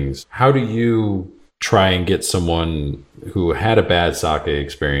different things. How do you try and get someone who had a bad sake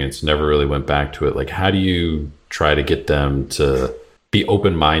experience, never really went back to it? Like, how do you try to get them to be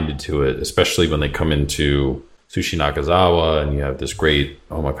open-minded to it, especially when they come into Sushi Nakazawa and you have this great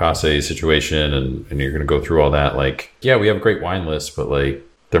omakase situation and you're going to go through all that? Like, yeah, we have a great wine list, but like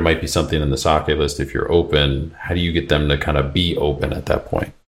there might be something in the sake list if you're open. How do you get them to kind of be open at that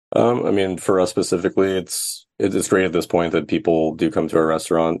point? I mean, for us specifically, it's great at this point that people do come to our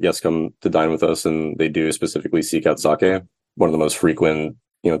restaurant, yes, come to dine with us, and they do specifically seek out sake. One of the most frequent,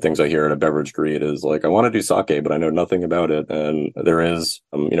 things I hear at a beverage greet is like, I want to do sake, but I know nothing about it. And there is,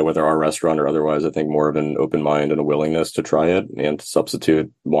 whether our restaurant or otherwise, I think more of an open mind and a willingness to try it and to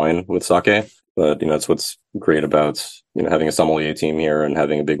substitute wine with sake. But, that's what's great about, having a sommelier team here and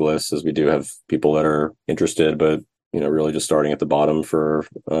having a big list, is we do have people that are interested, but really just starting at the bottom for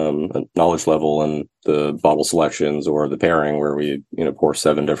a knowledge level and the bottle selections or the pairing, where we, pour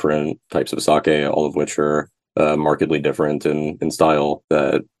 7 different types of sake, all of which are markedly different in style,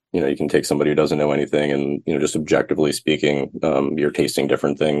 that, you can take somebody who doesn't know anything and, just objectively speaking, you're tasting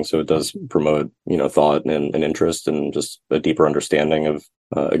different things. So it does promote, thought and interest and just a deeper understanding of,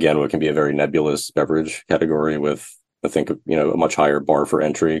 again, what can be a very nebulous beverage category with, I think, a much higher bar for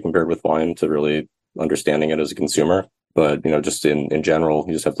entry compared with wine to really understanding it as a consumer. But, just in general,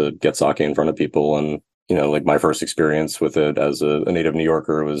 you just have to get sake in front of people. And, like my first experience with it as a native New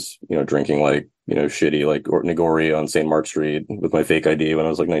Yorker was, drinking like, shitty, like Nigori on St. Mark Street with my fake ID when I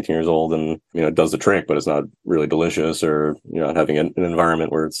was like 19 years old. And, it does the trick, but it's not really delicious, or, not having an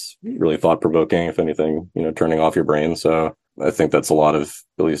environment where it's really thought provoking, if anything, turning off your brain. So I think that's a lot of,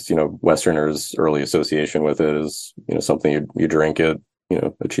 at least, Westerners' early association with it is, something you drink at,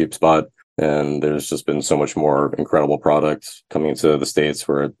 a cheap spot. And there's just been so much more incredible product coming into the States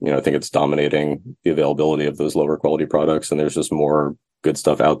where, I think it's dominating the availability of those lower quality products. And there's just more good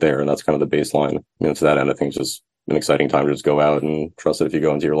stuff out there. And that's kind of the baseline. To that end, I think it's just an exciting time to just go out and trust that if you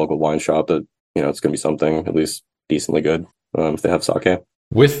go into your local wine shop, that, it's going to be something at least decently good if they have sake.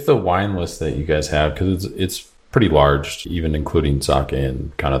 With the wine list that you guys have, because it's pretty large, even including sake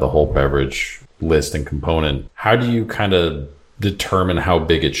and kind of the whole beverage list and component, how do you kind of determine how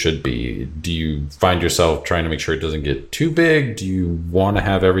big it should be? Do you find yourself trying to make sure it doesn't get too big? Do you want to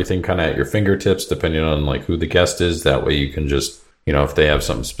have everything kind of at your fingertips, depending on like who the guest is? That way you can just, if they have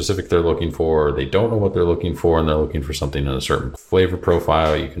something specific they're looking for, or they don't know what they're looking for and they're looking for something in a certain flavor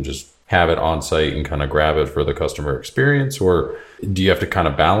profile, you can just have it on site and kind of grab it for the customer experience? Or do you have to kind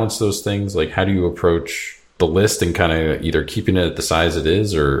of balance those things? Like, how do you approach the list and kind of either keeping it at the size it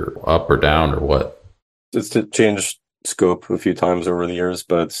is or up or down or what? It's to change scope a few times over the years,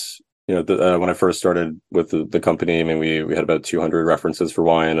 but when I first started with the company, I mean, we had about 200 references for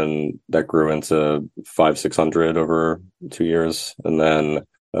wine, and that grew into 500-600 over 2 years, and then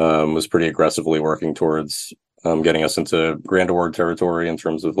was pretty aggressively working towards getting us into Grand Award territory in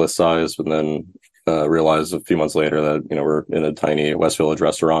terms of list size, and then realized a few months later that we're in a tiny West Village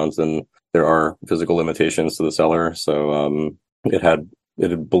restaurant and there are physical limitations to the cellar. So it had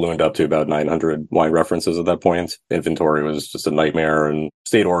ballooned up to about 900 wine references at that point. Inventory was just a nightmare and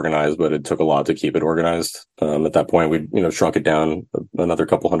stayed organized, but it took a lot to keep it organized. At that point, we shrunk it down another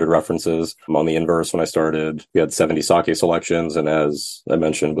couple hundred references. On the inverse, when I started, we had 70 sake selections, and as I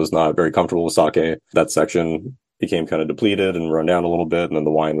mentioned, was not very comfortable with sake. That section became kind of depleted and run down a little bit, and then the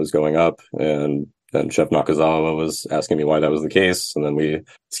wine was going up, and then Chef Nakazawa was asking me why that was the case, and then we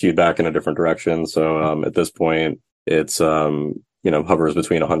skewed back in a different direction. So at this point, it's hovers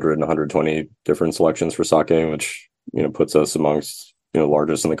between 100 and 120 different selections for sake, which, puts us amongst,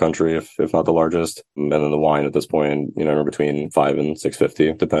 largest in the country, if not the largest. And then the wine at this point, are between 5 and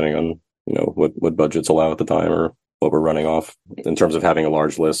 650, depending on, what budgets allow at the time or what we're running off. In terms of having a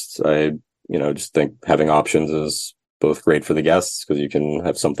large list, I, just think having options is both great for the guests because you can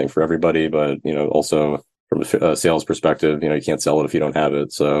have something for everybody, but, also from a sales perspective, you can't sell it if you don't have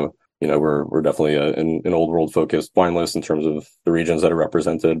it. So we're definitely an old world focused wine list in terms of the regions that are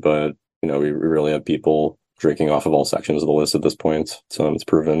represented, but we really have people drinking off of all sections of the list at this point. So it's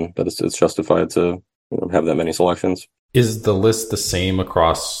proven that it's justified to have that many selections. Is the list the same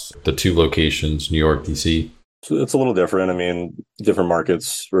across the two locations, New York, DC? So it's a little different. I mean, different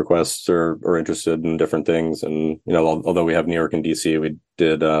markets requests are interested in different things. And, although we have New York and DC, we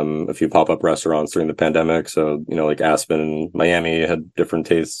did a few pop-up restaurants during the pandemic. So, like Aspen and Miami had different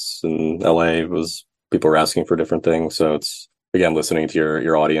tastes, and LA was people were asking for different things. So it's, again, listening to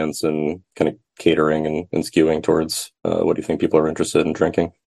your audience and kind of catering and skewing towards what do you think people are interested in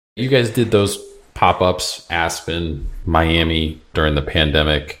drinking. You guys did those pop-ups, Aspen, Miami, during the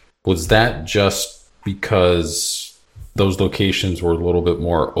pandemic. Was that just because those locations were a little bit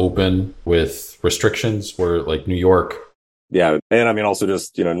more open with restrictions, where like New York? Yeah. And I mean, also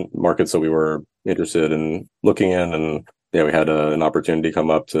just, markets that we were interested in looking in. And yeah, we had an opportunity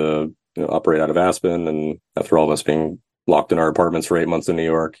come up to operate out of Aspen. And after all of us being locked in our apartments for 8 months in New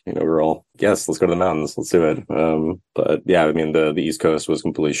York, we were all, yes, let's go to the mountains. Let's do it. But yeah, I mean, the East Coast was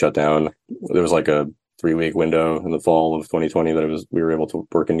completely shut down. There was like a 3-week window in the fall of 2020 that we were able to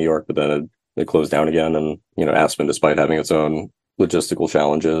work in New York, but then it closed down again. And, Aspen, despite having its own logistical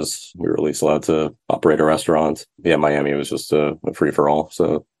challenges, we were at least allowed to operate a restaurant. Yeah, Miami was just a free for all.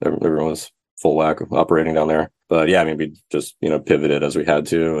 So everyone was full whack operating down there. But yeah, I mean, we just, pivoted as we had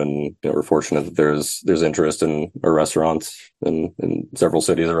to. And we're fortunate that there's interest in our restaurants in several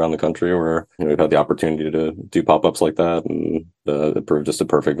cities around the country where we've had the opportunity to do pop-ups like that. And it proved just a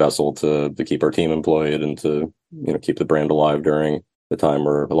perfect vessel to keep our team employed and to, keep the brand alive during the time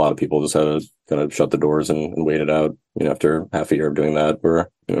where a lot of people just had to kind of shut the doors and wait it out. After half a year of doing that, we're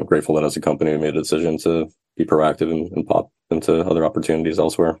grateful that as a company we made a decision to be proactive and pop into other opportunities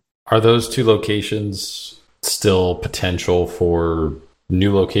elsewhere. Are those two locations still potential for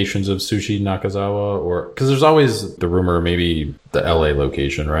new locations of Sushi Nakazawa? Or because there's always the rumor maybe the LA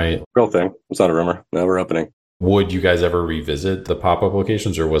location, right? Real thing. It's not a rumor. No, we're opening. Would you guys ever revisit the pop-up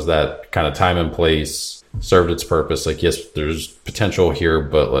locations, or was that kind of time and place served its purpose? Like, yes, there's potential here,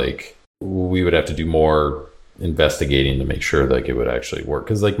 but like we would have to do more investigating to make sure like it would actually work.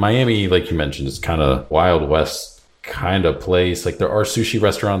 Because like Miami, like you mentioned, is kind of Wild West kind of place. Like there are sushi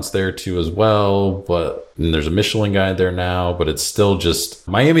restaurants there too as well, but there's a Michelin guide there now, but it's still just,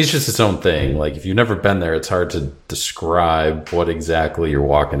 Miami's just its own thing. Like if you've never been there, it's hard to describe what exactly you're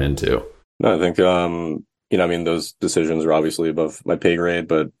walking into. No, I think I mean, those decisions are obviously above my pay grade,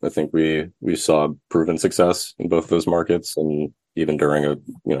 but I think we saw proven success in both of those markets, and even during a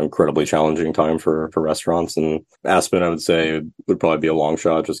incredibly challenging time for restaurants. And Aspen, I would say, would probably be a long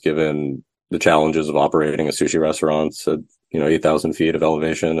shot, just given the challenges of operating a sushi restaurant at 8,000 feet of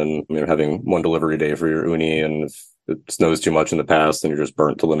elevation, and having one delivery day for your uni, and if it snows too much in the past, then you're just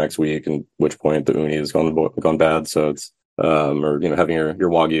burnt till the next week, and at which point the uni has gone bad. So it's or having your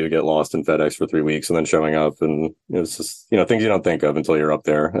Wagyu get lost in FedEx for 3 weeks and then showing up, and it's just things you don't think of until you're up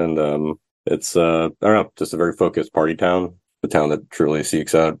there. And it's I don't know, just a very focused party town, a town that truly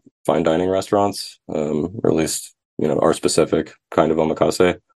seeks out fine dining restaurants, or at least our specific kind of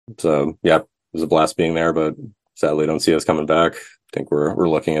omakase. So yeah, it was a blast being there, but sadly don't see us coming back. I think we're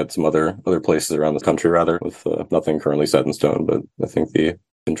looking at some other places around the country, rather, with nothing currently set in stone. But I think the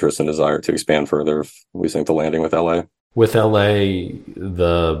interest and desire to expand further, if we think the landing with LA. With LA,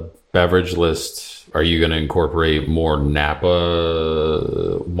 the beverage list, are you going to incorporate more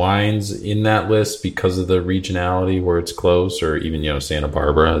Napa wines in that list because of the regionality where it's close, or even, Santa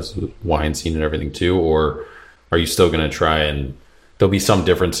Barbara has a wine scene and everything too? Or are you still going to try and there'll be some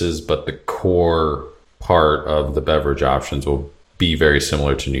differences, but the core part of the beverage options will be very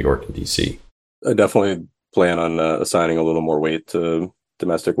similar to New York and DC? I definitely plan on assigning a little more weight to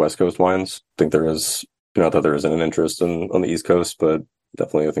domestic West Coast wines. I think there is, not that there isn't an interest on the East Coast, but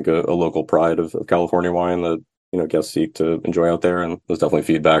definitely I think a local pride of California wine that guests seek to enjoy out there. And there's definitely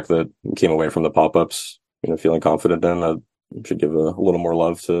feedback that came away from the pop-ups, feeling confident in that should give a little more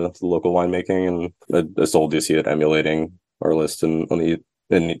love to the local winemaking. And I still do see it emulating our list in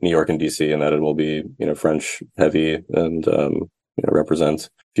New York and DC, and that it will be French heavy and represent a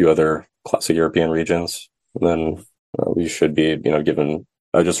few other classic European regions. And then we should be given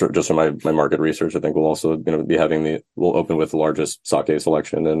just from my market research, I think we'll also be having we'll open with the largest sake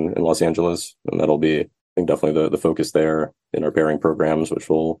selection in Los Angeles, and that'll be, I think, definitely the focus there in our pairing programs, which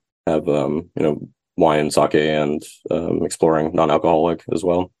will have wine, sake, and exploring non-alcoholic as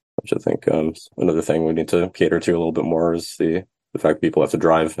well. Which I think another thing we need to cater to a little bit more is the fact people have to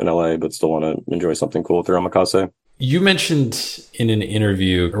drive in LA but still want to enjoy something cool with their omakase. You mentioned in an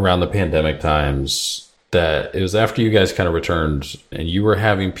interview around the pandemic times that it was after you guys kind of returned and you were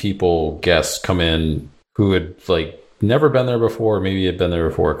having guests come in who had like never been there before, maybe had been there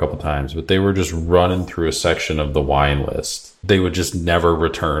before a couple times, but they were just running through a section of the wine list. They would just never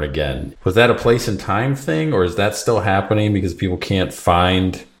return again. Was that a place and time thing, or is that still happening because people can't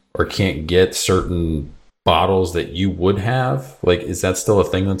find or can't get certain bottles that you would have? Like, is that still a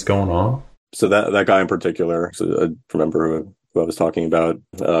thing that's going on? So that guy in particular, so I remember who I was talking about.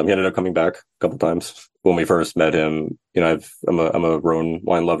 He ended up coming back a couple times. When we first met him, I'm a Rhone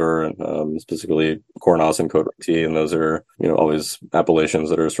wine lover, and specifically Cornas and Côte Rôtie, and those are always appellations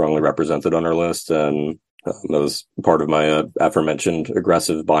that are strongly represented on our list. And that was part of my aforementioned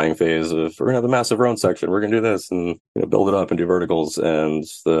aggressive buying phase of we're gonna have the massive Rhone section, we're gonna do this and build it up and do verticals. And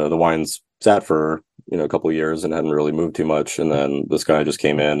the wines sat for a couple of years and hadn't really moved too much. And then this guy just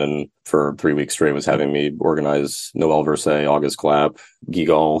came in and for 3 weeks straight was having me organize Noël Versailles, August Clap,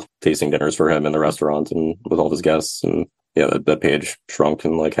 Guigal tasting dinners for him in the restaurant and with all of his guests. And yeah, that page shrunk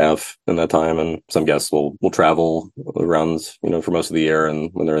in like half in that time. And some guests will travel around, for most of the year. And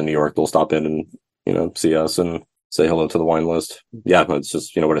when they're in New York, they'll stop in and, see us and say hello to the wine list. Yeah, it's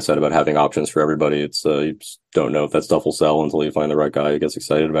just, what I said about having options for everybody. It's, you just don't know if that stuff will sell until you find the right guy who gets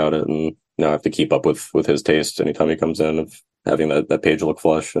excited about it. And, I have to keep up with his taste anytime he comes in, of having that page look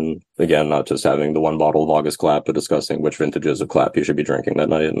flush. And again, not just having the one bottle of August Clap, but discussing which vintages of Clap you should be drinking that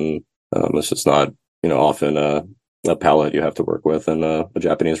night. And it's just not, often a palate you have to work with in a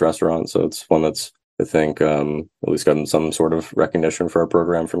Japanese restaurant. So it's one that's, I think, at least gotten some sort of recognition for our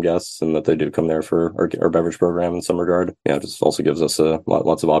program from guests, and that they do come there for our beverage program in some regard. Yeah, it just also gives us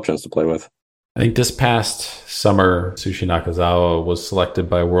lots of options to play with. I think this past summer, Sushi Nakazawa was selected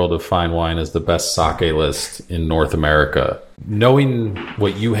by World of Fine Wine as the best sake list in North America. Knowing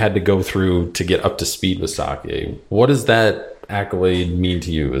what you had to go through to get up to speed with sake, what does that accolade mean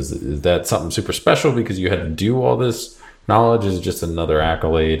to you? Is that something super special because you had to do all this knowledge? Is it just another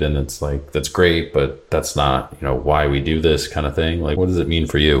accolade and it's like, that's great, but that's not, why we do this kind of thing? Like, what does it mean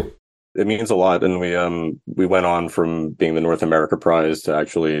for you? It means a lot. And we went on from being the North America prize to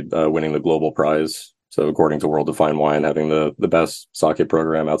actually winning the global prize. So according to World of Fine Wine, having the best sake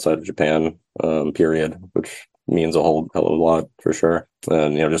program outside of Japan, period, which means a whole hell of a lot for sure.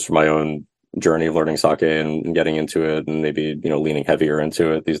 And, just for my own journey of learning sake and getting into it, and maybe, leaning heavier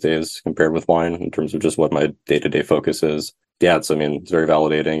into it these days compared with wine in terms of just what my day-to-day focus is. Yeah, it's very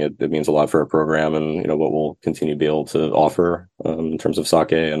validating. It means a lot for our program and, what we'll continue to be able to offer in terms of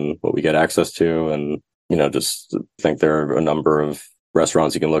sake and what we get access to. And, just think there are a number of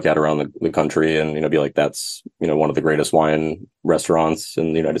restaurants you can look at around the country and, be like, that's, one of the greatest wine restaurants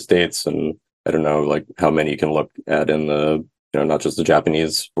in the United States. And I don't know, like how many you can look at in the, not just the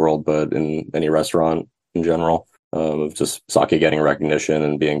Japanese world, but in any restaurant in general. Of just sake getting recognition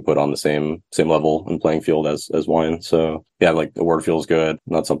and being put on the same level and playing field as wine. So yeah, like the word feels good.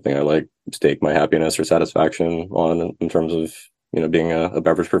 Not something I like stake my happiness or satisfaction on in terms of, being a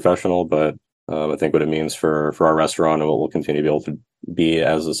beverage professional. But I think what it means for our restaurant and what we'll continue to be able to be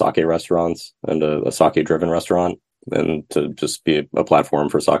as a sake restaurant and a sake driven restaurant, and to just be a platform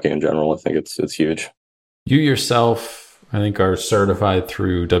for sake in general, I think it's huge. You yourself, I think, are certified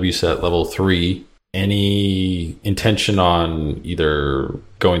through WSET level 3. Any intention on either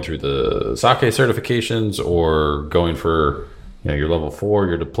going through the sake certifications or going for your level 4,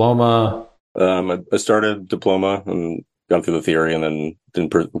 your diploma? I started diploma and gone through the theory and then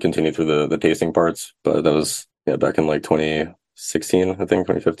didn't continue through the tasting parts. But that was back in like 2016, I think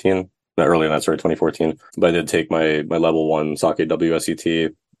 2015. Not earlier than that, sorry, 2014. But I did take my level 1 sake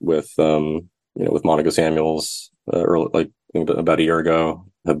WSET with with Monica Samuels about a year ago.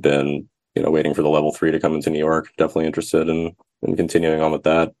 Have been waiting for the level 3 to come into New York. Definitely interested in continuing on with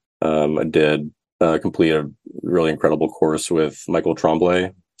that. I did complete a really incredible course with Michael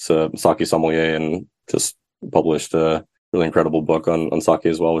Tremblay, so sake sommelier, and just published a really incredible book on sake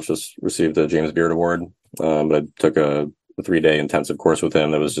as well, which just received a James Beard Award. But I took a 3-day intensive course with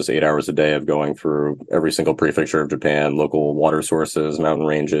him that was just 8 hours a day of going through every single prefecture of Japan, local water sources, mountain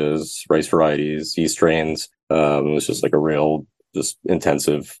ranges, rice varieties, yeast strains. It was just like a real just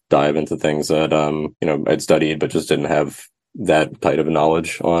intensive dive into things that, I'd studied, but just didn't have that tight of a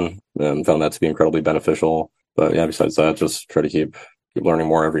knowledge on, and found that to be incredibly beneficial. But yeah, besides that, just try to keep learning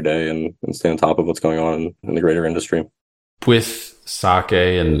more every day and stay on top of what's going on in the greater industry. With sake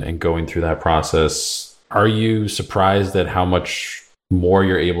and going through that process, are you surprised at how much more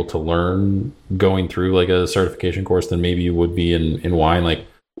you're able to learn going through like a certification course than maybe you would be in wine? Like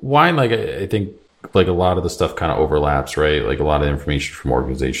wine, like I think, like a lot of the stuff kind of overlaps, right? Like a lot of information from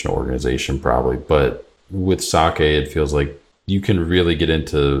organization to organization probably. But with sake, it feels like you can really get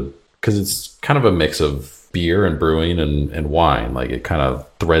into because it's kind of a mix of beer and brewing and wine. Like it kind of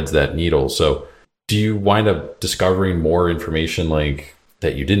threads that needle. So do you wind up discovering more information like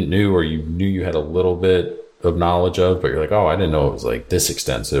that you didn't know, or you knew you had a little bit of knowledge of, but you're like, oh, I didn't know it was like this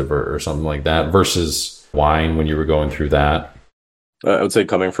extensive or something like that, versus wine when you were going through that? I would say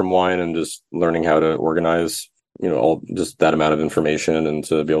coming from wine and just learning how to organize, all just that amount of information and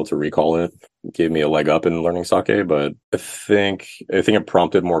to be able to recall it gave me a leg up in learning sake. But I think it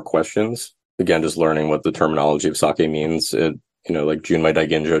prompted more questions. Again, just learning what the terminology of sake means. It, like Junmai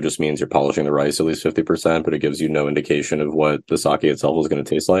Daiginjo just means you're polishing the rice at least 50%, but it gives you no indication of what the sake itself is going to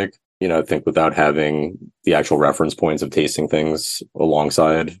taste like. I think without having the actual reference points of tasting things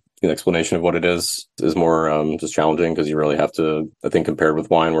alongside the explanation of what it is more just challenging, because you really have to, I think, compared with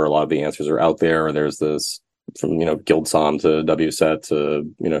wine, where a lot of the answers are out there, or there's this from, Guildsom to WSET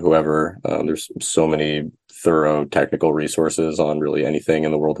to, whoever, there's so many thorough technical resources on really anything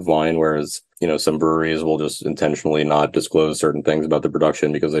in the world of wine. Whereas, some breweries will just intentionally not disclose certain things about the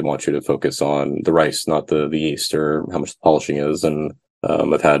production because they want you to focus on the rice, not the yeast or how much the polishing is. And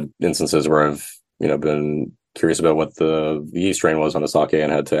I've had instances where I've, been curious about what the yeast strain was on a sake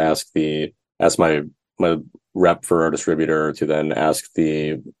and had to ask my rep for our distributor to then ask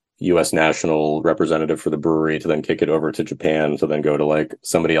the U.S. national representative for the brewery to then kick it over to Japan to then go to like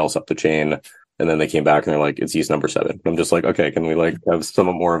somebody else up the chain. And then they came back and they're like, it's yeast number 7. I'm just like, okay, can we like have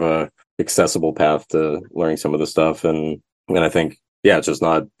somewhat more of a accessible path to learning some of this stuff? And I think, yeah, it's just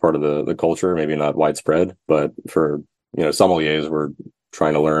not part of the culture, maybe not widespread, but for, sommeliers, we're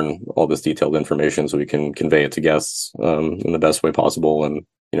trying to learn all this detailed information so we can convey it to guests in the best way possible, and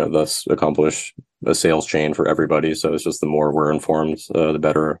thus accomplish a sales chain for everybody. So it's just the more we're informed, the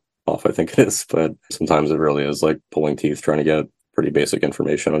better off I think it is. But sometimes it really is like pulling teeth trying to get pretty basic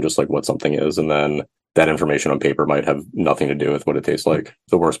information on just like what something is, and then that information on paper might have nothing to do with what it tastes like.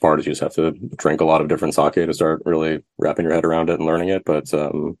 The worst part is you just have to drink a lot of different sake to start really wrapping your head around it and learning it. But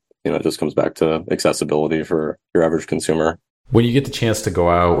it just comes back to accessibility for your average consumer. When you get the chance to go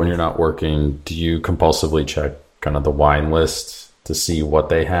out when you're not working, do you compulsively check kind of the wine list to see what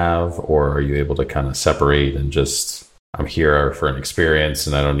they have, or are you able to kind of separate and just, I'm here for an experience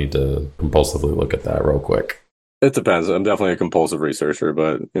and I don't need to compulsively look at that real quick? It depends. I'm definitely a compulsive researcher,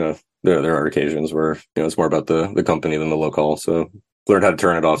 but there are occasions where it's more about the company than the local. So learn how to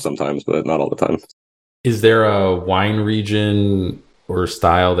turn it off sometimes, but not all the time. Is there a wine region or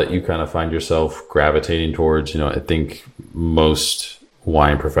style that you kind of find yourself gravitating towards? I think most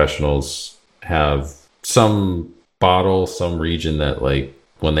wine professionals have some bottle, some region that like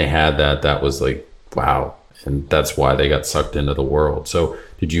when they had that was like, wow. And that's why they got sucked into the world. So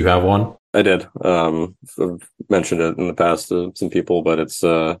did you have one? I did. I've mentioned it in the past to some people, but it's,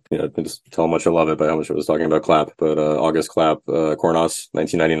 I can just tell how much I love it by how much I was talking about Clap. But August Clap, Cornas,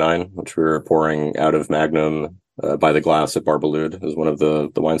 1999, which we were pouring out of Magnum by the glass at Barbalud, is one of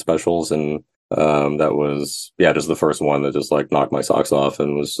the wine specials. And that was, just the first one that just like knocked my socks off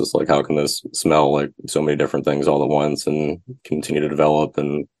and was just like, how can this smell like so many different things all at once and continue to develop?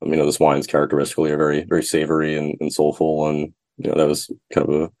 And this wine's characteristically are very, very savory and soulful. And, that was kind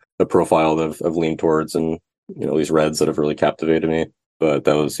of a profile that I've leaned towards, and, these reds that have really captivated me. But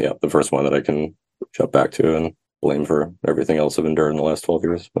that was, the first one that I can jump back to and blame for everything else I've endured in the last 12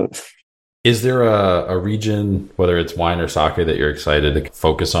 years. But is there a region, whether it's wine or sake, that you're excited to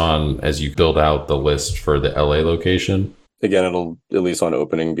focus on as you build out the list for the LA location? Again, it'll, at least on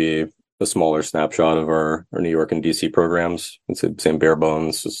opening, be a smaller snapshot of our New York and DC programs. It's the same bare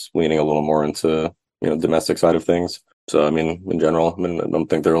bones, just leaning a little more into, domestic side of things. So, in general, I don't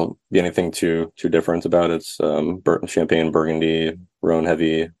think there'll be anything too different about it. Champagne, Burgundy, Rhone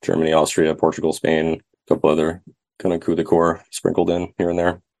heavy, Germany, Austria, Portugal, Spain, a couple other kind of coup de coeur sprinkled in here and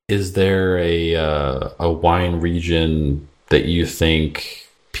there. Is there a wine region that you think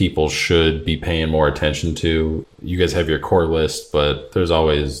people should be paying more attention to? You guys have your core list, but there's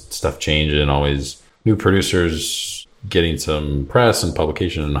always stuff changing, always new producers getting some press and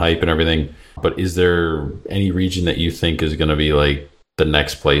publication and hype and everything. But is there any region that you think is going to be like the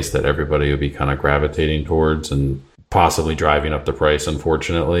next place that everybody will be kind of gravitating towards and possibly driving up the price,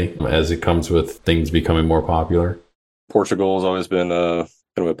 unfortunately, as it comes with things becoming more popular? Portugal has always been kind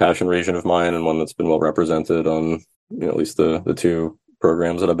of a passion region of mine, and one that's been well represented on at least the two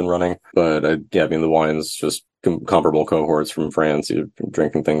programs that I've been running. But the wines, just comparable cohorts from France, you're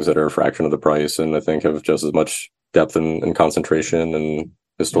drinking things that are a fraction of the price, and I think have just as much depth and concentration and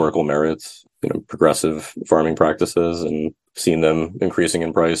historical merits, progressive farming practices, and seen them increasing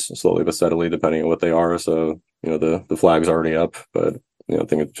in price slowly but steadily, depending on what they are. So, the flag's already up, but, I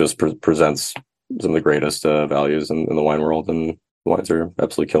think it just presents some of the greatest values in the wine world. And Wines are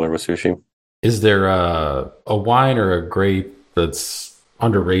absolutely killer with sushi. Is there a wine or a grape that's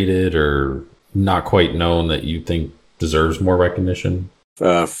underrated or not quite known that you think deserves more recognition?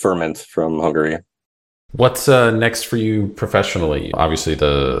 Ferment from Hungary. What's next for you professionally? Obviously,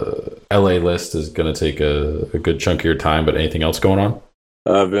 the LA list is going to take a good chunk of your time, but anything else going on?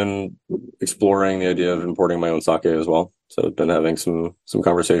 I've been exploring the idea of importing my own sake as well. So I've been having some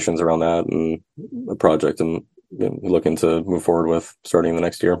conversations around that and a project I'm looking to move forward with starting the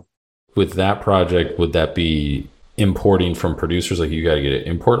next year. With that project, would that be importing from producers? Like you got to get an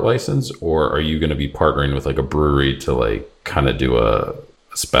import license, or are you going to be partnering with like a brewery to like kind of do a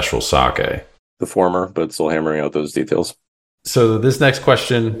special sake? The former, but still hammering out those details. So this next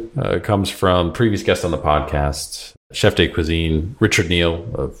question comes from previous guest on the podcast, Chef de Cuisine, Richard Neal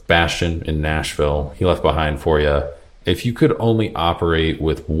of Bastion in Nashville. He left behind for you. If you could only operate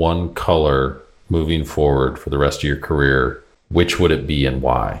with one color moving forward for the rest of your career, which would it be and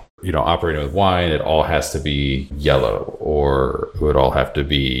why? You know, operating with wine, it all has to be yellow, or it would all have to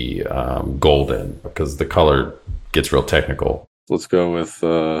be golden, because the color gets real technical. Let's go with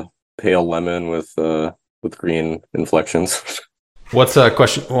pale lemon with green inflections. What's a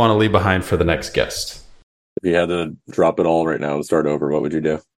question you want to leave behind for the next guest? If you had to drop it all right now and start over, what would you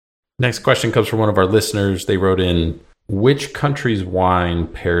do? Next question comes from one of our listeners. They wrote in, which country's wine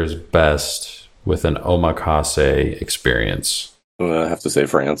pairs best with an omakase experience? I have to say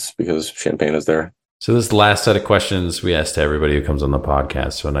France, because champagne is there. So this is the last set of questions we ask to everybody who comes on the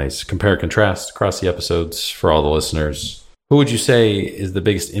podcast. So a nice compare and contrast across the episodes for all the listeners. Who would you say is the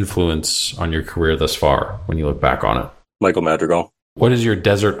biggest influence on your career thus far when you look back on it? Michael Madrigal. What is your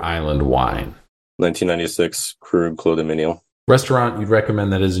desert island wine? 1996 Krug Clos de Mignon. Restaurant you'd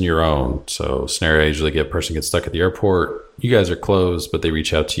recommend that isn't your own. So scenario, usually a person gets stuck at the airport. You guys are closed, but they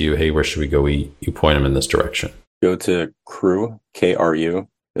reach out to you. Hey, where should we go eat? You point them in this direction. Go to Kru, Kru,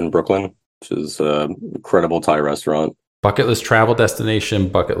 in Brooklyn, which is an incredible Thai restaurant. Bucket list travel destination,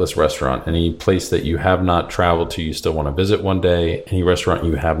 bucket list restaurant. Any place that you have not traveled to, you still want to visit one day. Any restaurant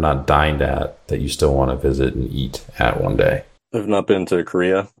you have not dined at that you still want to visit and eat at one day. I've not been to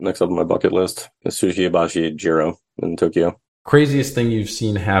Korea. Next up on my bucket list is Sushi Hibachi Jiro in Tokyo. Craziest thing you've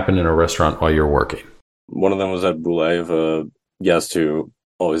seen happen in a restaurant while you're working? One of them was at Boulay of a guest who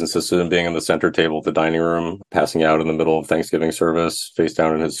always insisted on being in the center table of the dining room, passing out in the middle of Thanksgiving service, face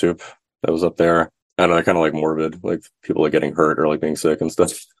down in his soup. That was up there. I don't know, kind of like morbid, like people like getting hurt or like being sick and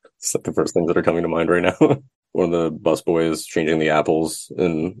stuff. It's like the first things that are coming to mind right now. One of the busboys changing the apples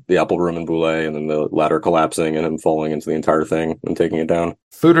in the apple room in Boulay, and then the ladder collapsing and him falling into the entire thing and taking it down.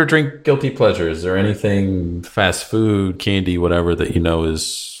 Food or drink guilty pleasure? Is there anything, fast food, candy, whatever, that you know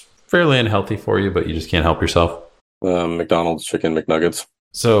is fairly unhealthy for you, but you just can't help yourself? McDonald's chicken McNuggets.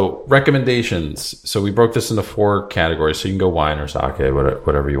 So recommendations. So we broke this into 4 categories. So you can go wine or sake,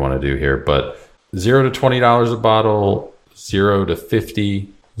 whatever you want to do here. But $0 to $20 a bottle, 0 to 50,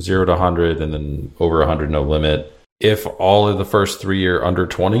 0 to 100, and then over 100, no limit. If all of the first 3 are under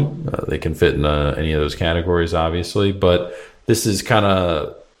 20, they can fit in any of those categories, obviously. But this is kind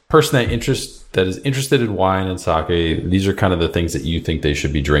of person that is interested in wine and sake. These are kind of the things that you think they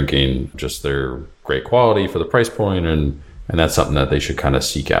should be drinking. Just their great quality for the price point, and that's something that they should kind of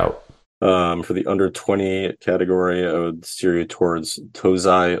seek out. For the under 20 category, I would steer you towards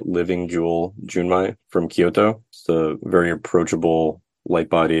Tozai Living Jewel Junmai from Kyoto. It's a very approachable,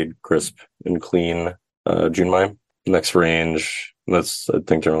 light-bodied, crisp, and clean Junmai. Next range, that's I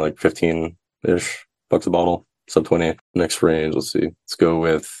think generally like 15-ish bucks a bottle, sub 20. Next range, let's see. Let's go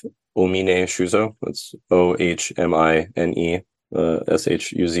with Omine Shuzo. That's OHMINE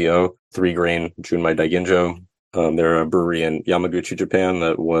SHUZO. 3-grain Junmai Daiginjo. They're a brewery in Yamaguchi, Japan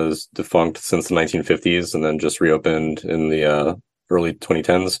that was defunct since the 1950s and then just reopened in the early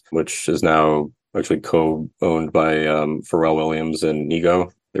 2010s, which is now actually co-owned by Pharrell Williams and Nigo.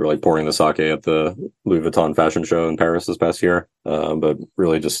 They were like pouring the sake at the Louis Vuitton fashion show in Paris this past year, but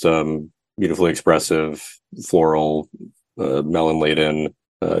really just beautifully expressive, floral, melon-laden,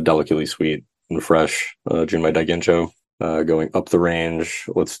 delicately sweet and fresh Junmai Daiginjo. Going up the range,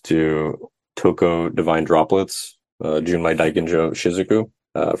 let's do Toko Divine Droplets, Junmai Daiginjo Shizuku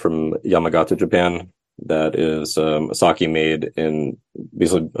from Yamagata, Japan. That is a sake made in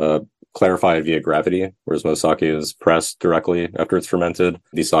basically clarified via gravity, whereas most sake is pressed directly after it's fermented.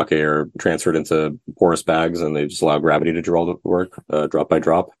 These sake are transferred into porous bags and they just allow gravity to do all the work, drop by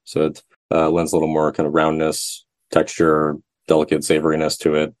drop. So it lends a little more kind of roundness, texture, delicate savoriness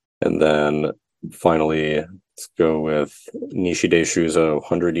to it. And then finally, let's go with Nishide Shuzo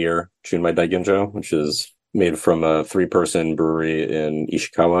 100-year Junmai Daiginjo, which is made from a 3-person brewery in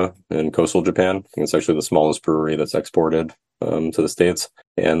Ishikawa in coastal Japan. I think it's actually the smallest brewery that's exported to the States.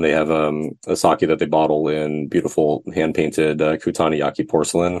 And they have a sake that they bottle in beautiful hand-painted Kutaniyaki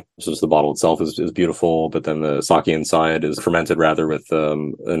porcelain. So the bottle itself is beautiful, but then the sake inside is fermented rather with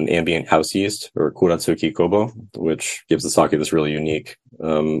an ambient house yeast, or kuratsuki kobo, which gives the sake this really unique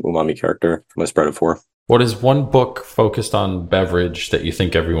umami character. I spread it for. What is one book focused on beverage that you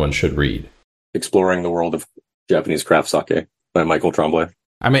think everyone should read? Exploring the World of Japanese Craft Sake by Michael Tremblay.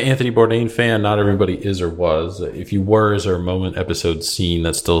 I'm an Anthony Bourdain fan. Not everybody is or was. If you were, is there a moment, episode, scene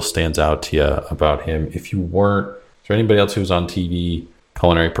that still stands out to you about him? If you weren't, is there anybody else who was on TV,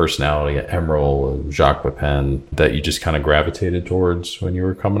 culinary personality, Emerald, Jacques Pepin, that you just kind of gravitated towards when you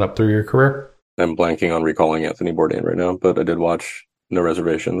were coming up through your career? I'm blanking on recalling Anthony Bourdain right now, but I did watch No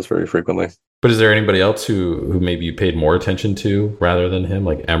Reservations very frequently. But is there anybody else who maybe you paid more attention to rather than him,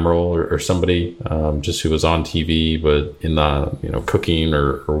 like Emerald or somebody just who was on TV, but in the cooking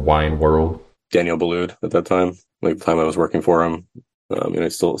or wine world? Daniel Boulud at that time, like the time I was working for him.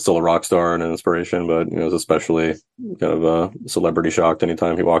 He's still a rock star and an inspiration, but it was especially kind of a celebrity shocked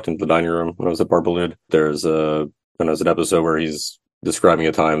anytime he walked into the dining room when I was at Bar Boulud. There's an episode where he's describing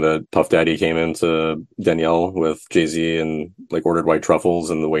a time that Puff Daddy came into Danielle with Jay-Z and ordered white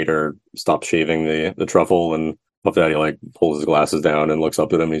truffles, and the waiter stopped shaving the truffle, and Puff Daddy pulls his glasses down and looks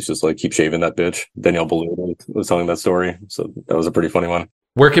up at him, and he's just keep shaving that bitch. Danielle Boulud was telling that story, so that was a pretty funny one.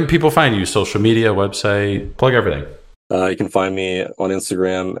 Where can people find you? Social media, website, plug everything. You can find me on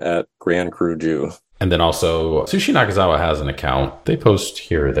Instagram at Grand Cru Jew. And then also Sushi Nakazawa has an account. They post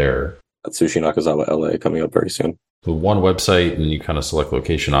here or there. At Sushi Nakazawa LA coming up very soon. The one website, and you kind of select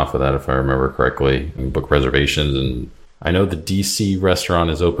location off of that, if I remember correctly, and book reservations. And I know the DC restaurant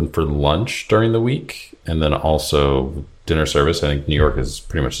is open for lunch during the week, and then also dinner service. I think New York is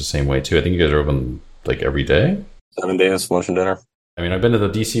pretty much the same way too. I think you guys are open every day. 7 days, lunch and dinner. I mean, I've been to the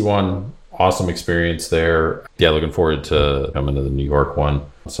DC one. Awesome experience there. Yeah, looking forward to coming to the New York one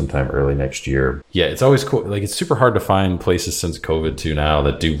sometime early next year. Yeah, it's always cool. It's super hard to find places since COVID too now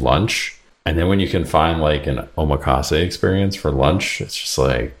that do lunch. And then when you can find an omakase experience for lunch, it's just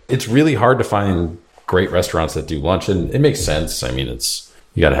it's really hard to find great restaurants that do lunch. And it makes sense. I mean,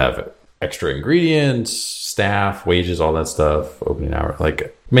 you got to have extra ingredients, staff, wages, all that stuff, opening hour.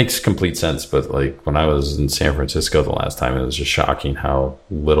 Makes complete sense. But when I was in San Francisco the last time, it was just shocking how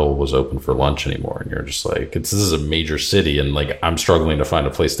little was open for lunch anymore. And you're just this is a major city, and I'm struggling to find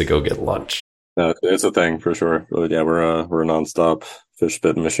a place to go get lunch. No, it's a thing for sure. But yeah, we're a nonstop fish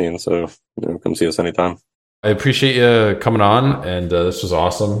spitting machine. So come see us anytime. I appreciate you coming on, and this was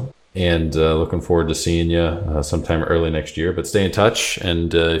awesome. And looking forward to seeing you sometime early next year. But stay in touch,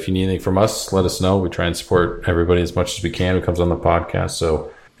 and if you need anything from us, let us know. We try and support everybody as much as we can who comes on the podcast. So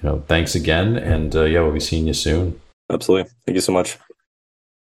thanks again, and we'll be seeing you soon. Absolutely. Thank you so much.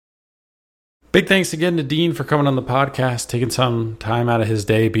 Big thanks again to Dean for coming on the podcast, taking some time out of his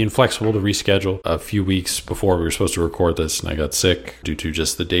day, being flexible to reschedule. A few weeks before we were supposed to record this, and I got sick due to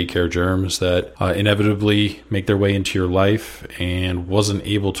just the daycare germs that inevitably make their way into your life, and wasn't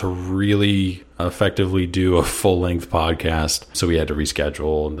able to really effectively do a full-length podcast, so we had to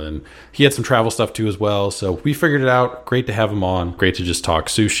reschedule. And then he had some travel stuff too as well, so we figured it out. Great to have him on. Great to just talk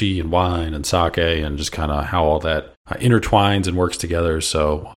sushi and wine and sake and just kind of how all that intertwines and works together.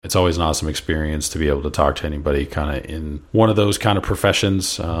 So it's always an awesome experience to be able to talk to anybody kind of in one of those kind of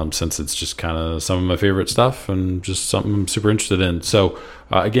professions, since it's just kind of some of my favorite stuff and just something I'm super interested in. So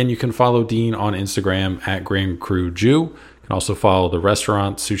again, you can follow Dean on Instagram at Grand Cru Jew. You can also follow the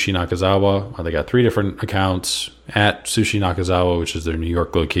restaurant Sushi Nakazawa. They got 3 different accounts: at Sushi Nakazawa, which is their New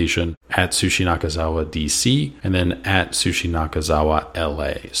York location, at Sushi Nakazawa DC, and then at Sushi Nakazawa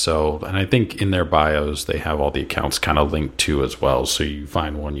LA. So, and I think in their bios they have all the accounts kind of linked to as well. So you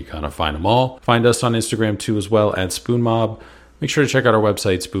find one, you kind of find them all. Find us on Instagram too as well at Spoon Mob. Make sure to check out our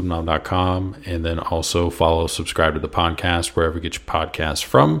website, spoonmob.com, and then also subscribe to the podcast wherever you get your podcasts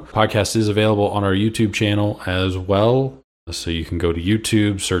from. Podcast is available on our YouTube channel as well. So you can go to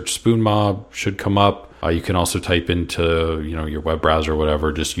YouTube, search Spoon Mob, should come up. You can also type into your web browser or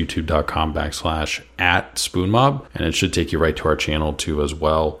whatever, just youtube.com/@spoonmob, and it should take you right to our channel too as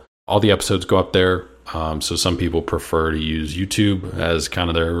well. All the episodes go up there. So some people prefer to use YouTube as kind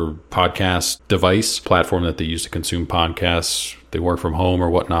of their podcast device, platform that they use to consume podcasts. They work from home or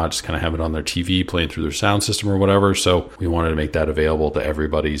whatnot, just kind of have it on their TV playing through their sound system or whatever. So we wanted to make that available to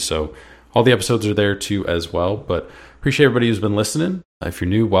everybody. So all the episodes are there too as well. But appreciate everybody who's been listening. If you're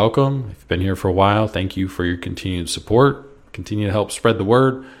new, welcome. If you've been here for a while, thank you for your continued support. Continue to help spread the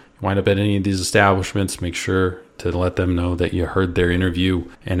word. You wind up at any of these establishments, make sure to let them know that you heard their interview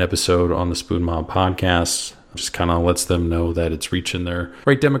and episode on the Spoon Mob podcast. Just kind of lets them know that it's reaching their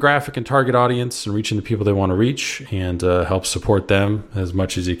right demographic and target audience and reaching the people they want to reach, and help support them as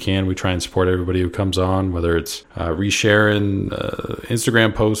much as you can. We try and support everybody who comes on, whether it's resharing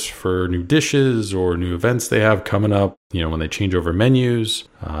Instagram posts for new dishes or new events they have coming up, when they change over menus,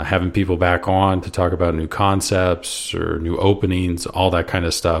 having people back on to talk about new concepts or new openings, all that kind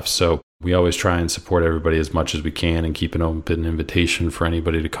of stuff. So we always try and support everybody as much as we can and keep an open invitation for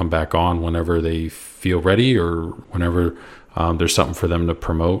anybody to come back on whenever they feel ready, or whenever there's something for them to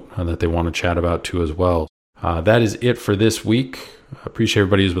promote that they want to chat about too as well. That is it for this week. I appreciate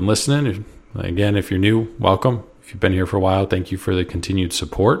everybody who's been listening. Again, if you're new, welcome. If you've been here for a while, thank you for the continued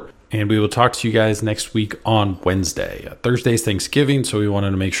support. And we will talk to you guys next week on Wednesday. Thursday's Thanksgiving, so we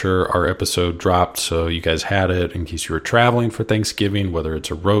wanted to make sure our episode dropped so you guys had it in case you were traveling for Thanksgiving, whether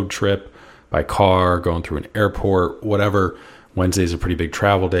it's a road trip, by car, going through an airport, whatever. Wednesday's a pretty big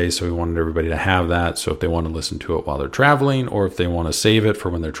travel day, so we wanted everybody to have that. So if they want to listen to it while they're traveling, or if they want to save it for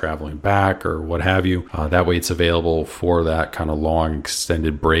when they're traveling back or what have you, that way it's available for that kind of long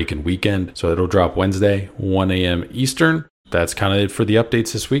extended break and weekend. So it'll drop Wednesday, 1 a.m. Eastern. That's kind of it for the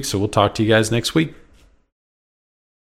updates this week. So we'll talk to you guys next week.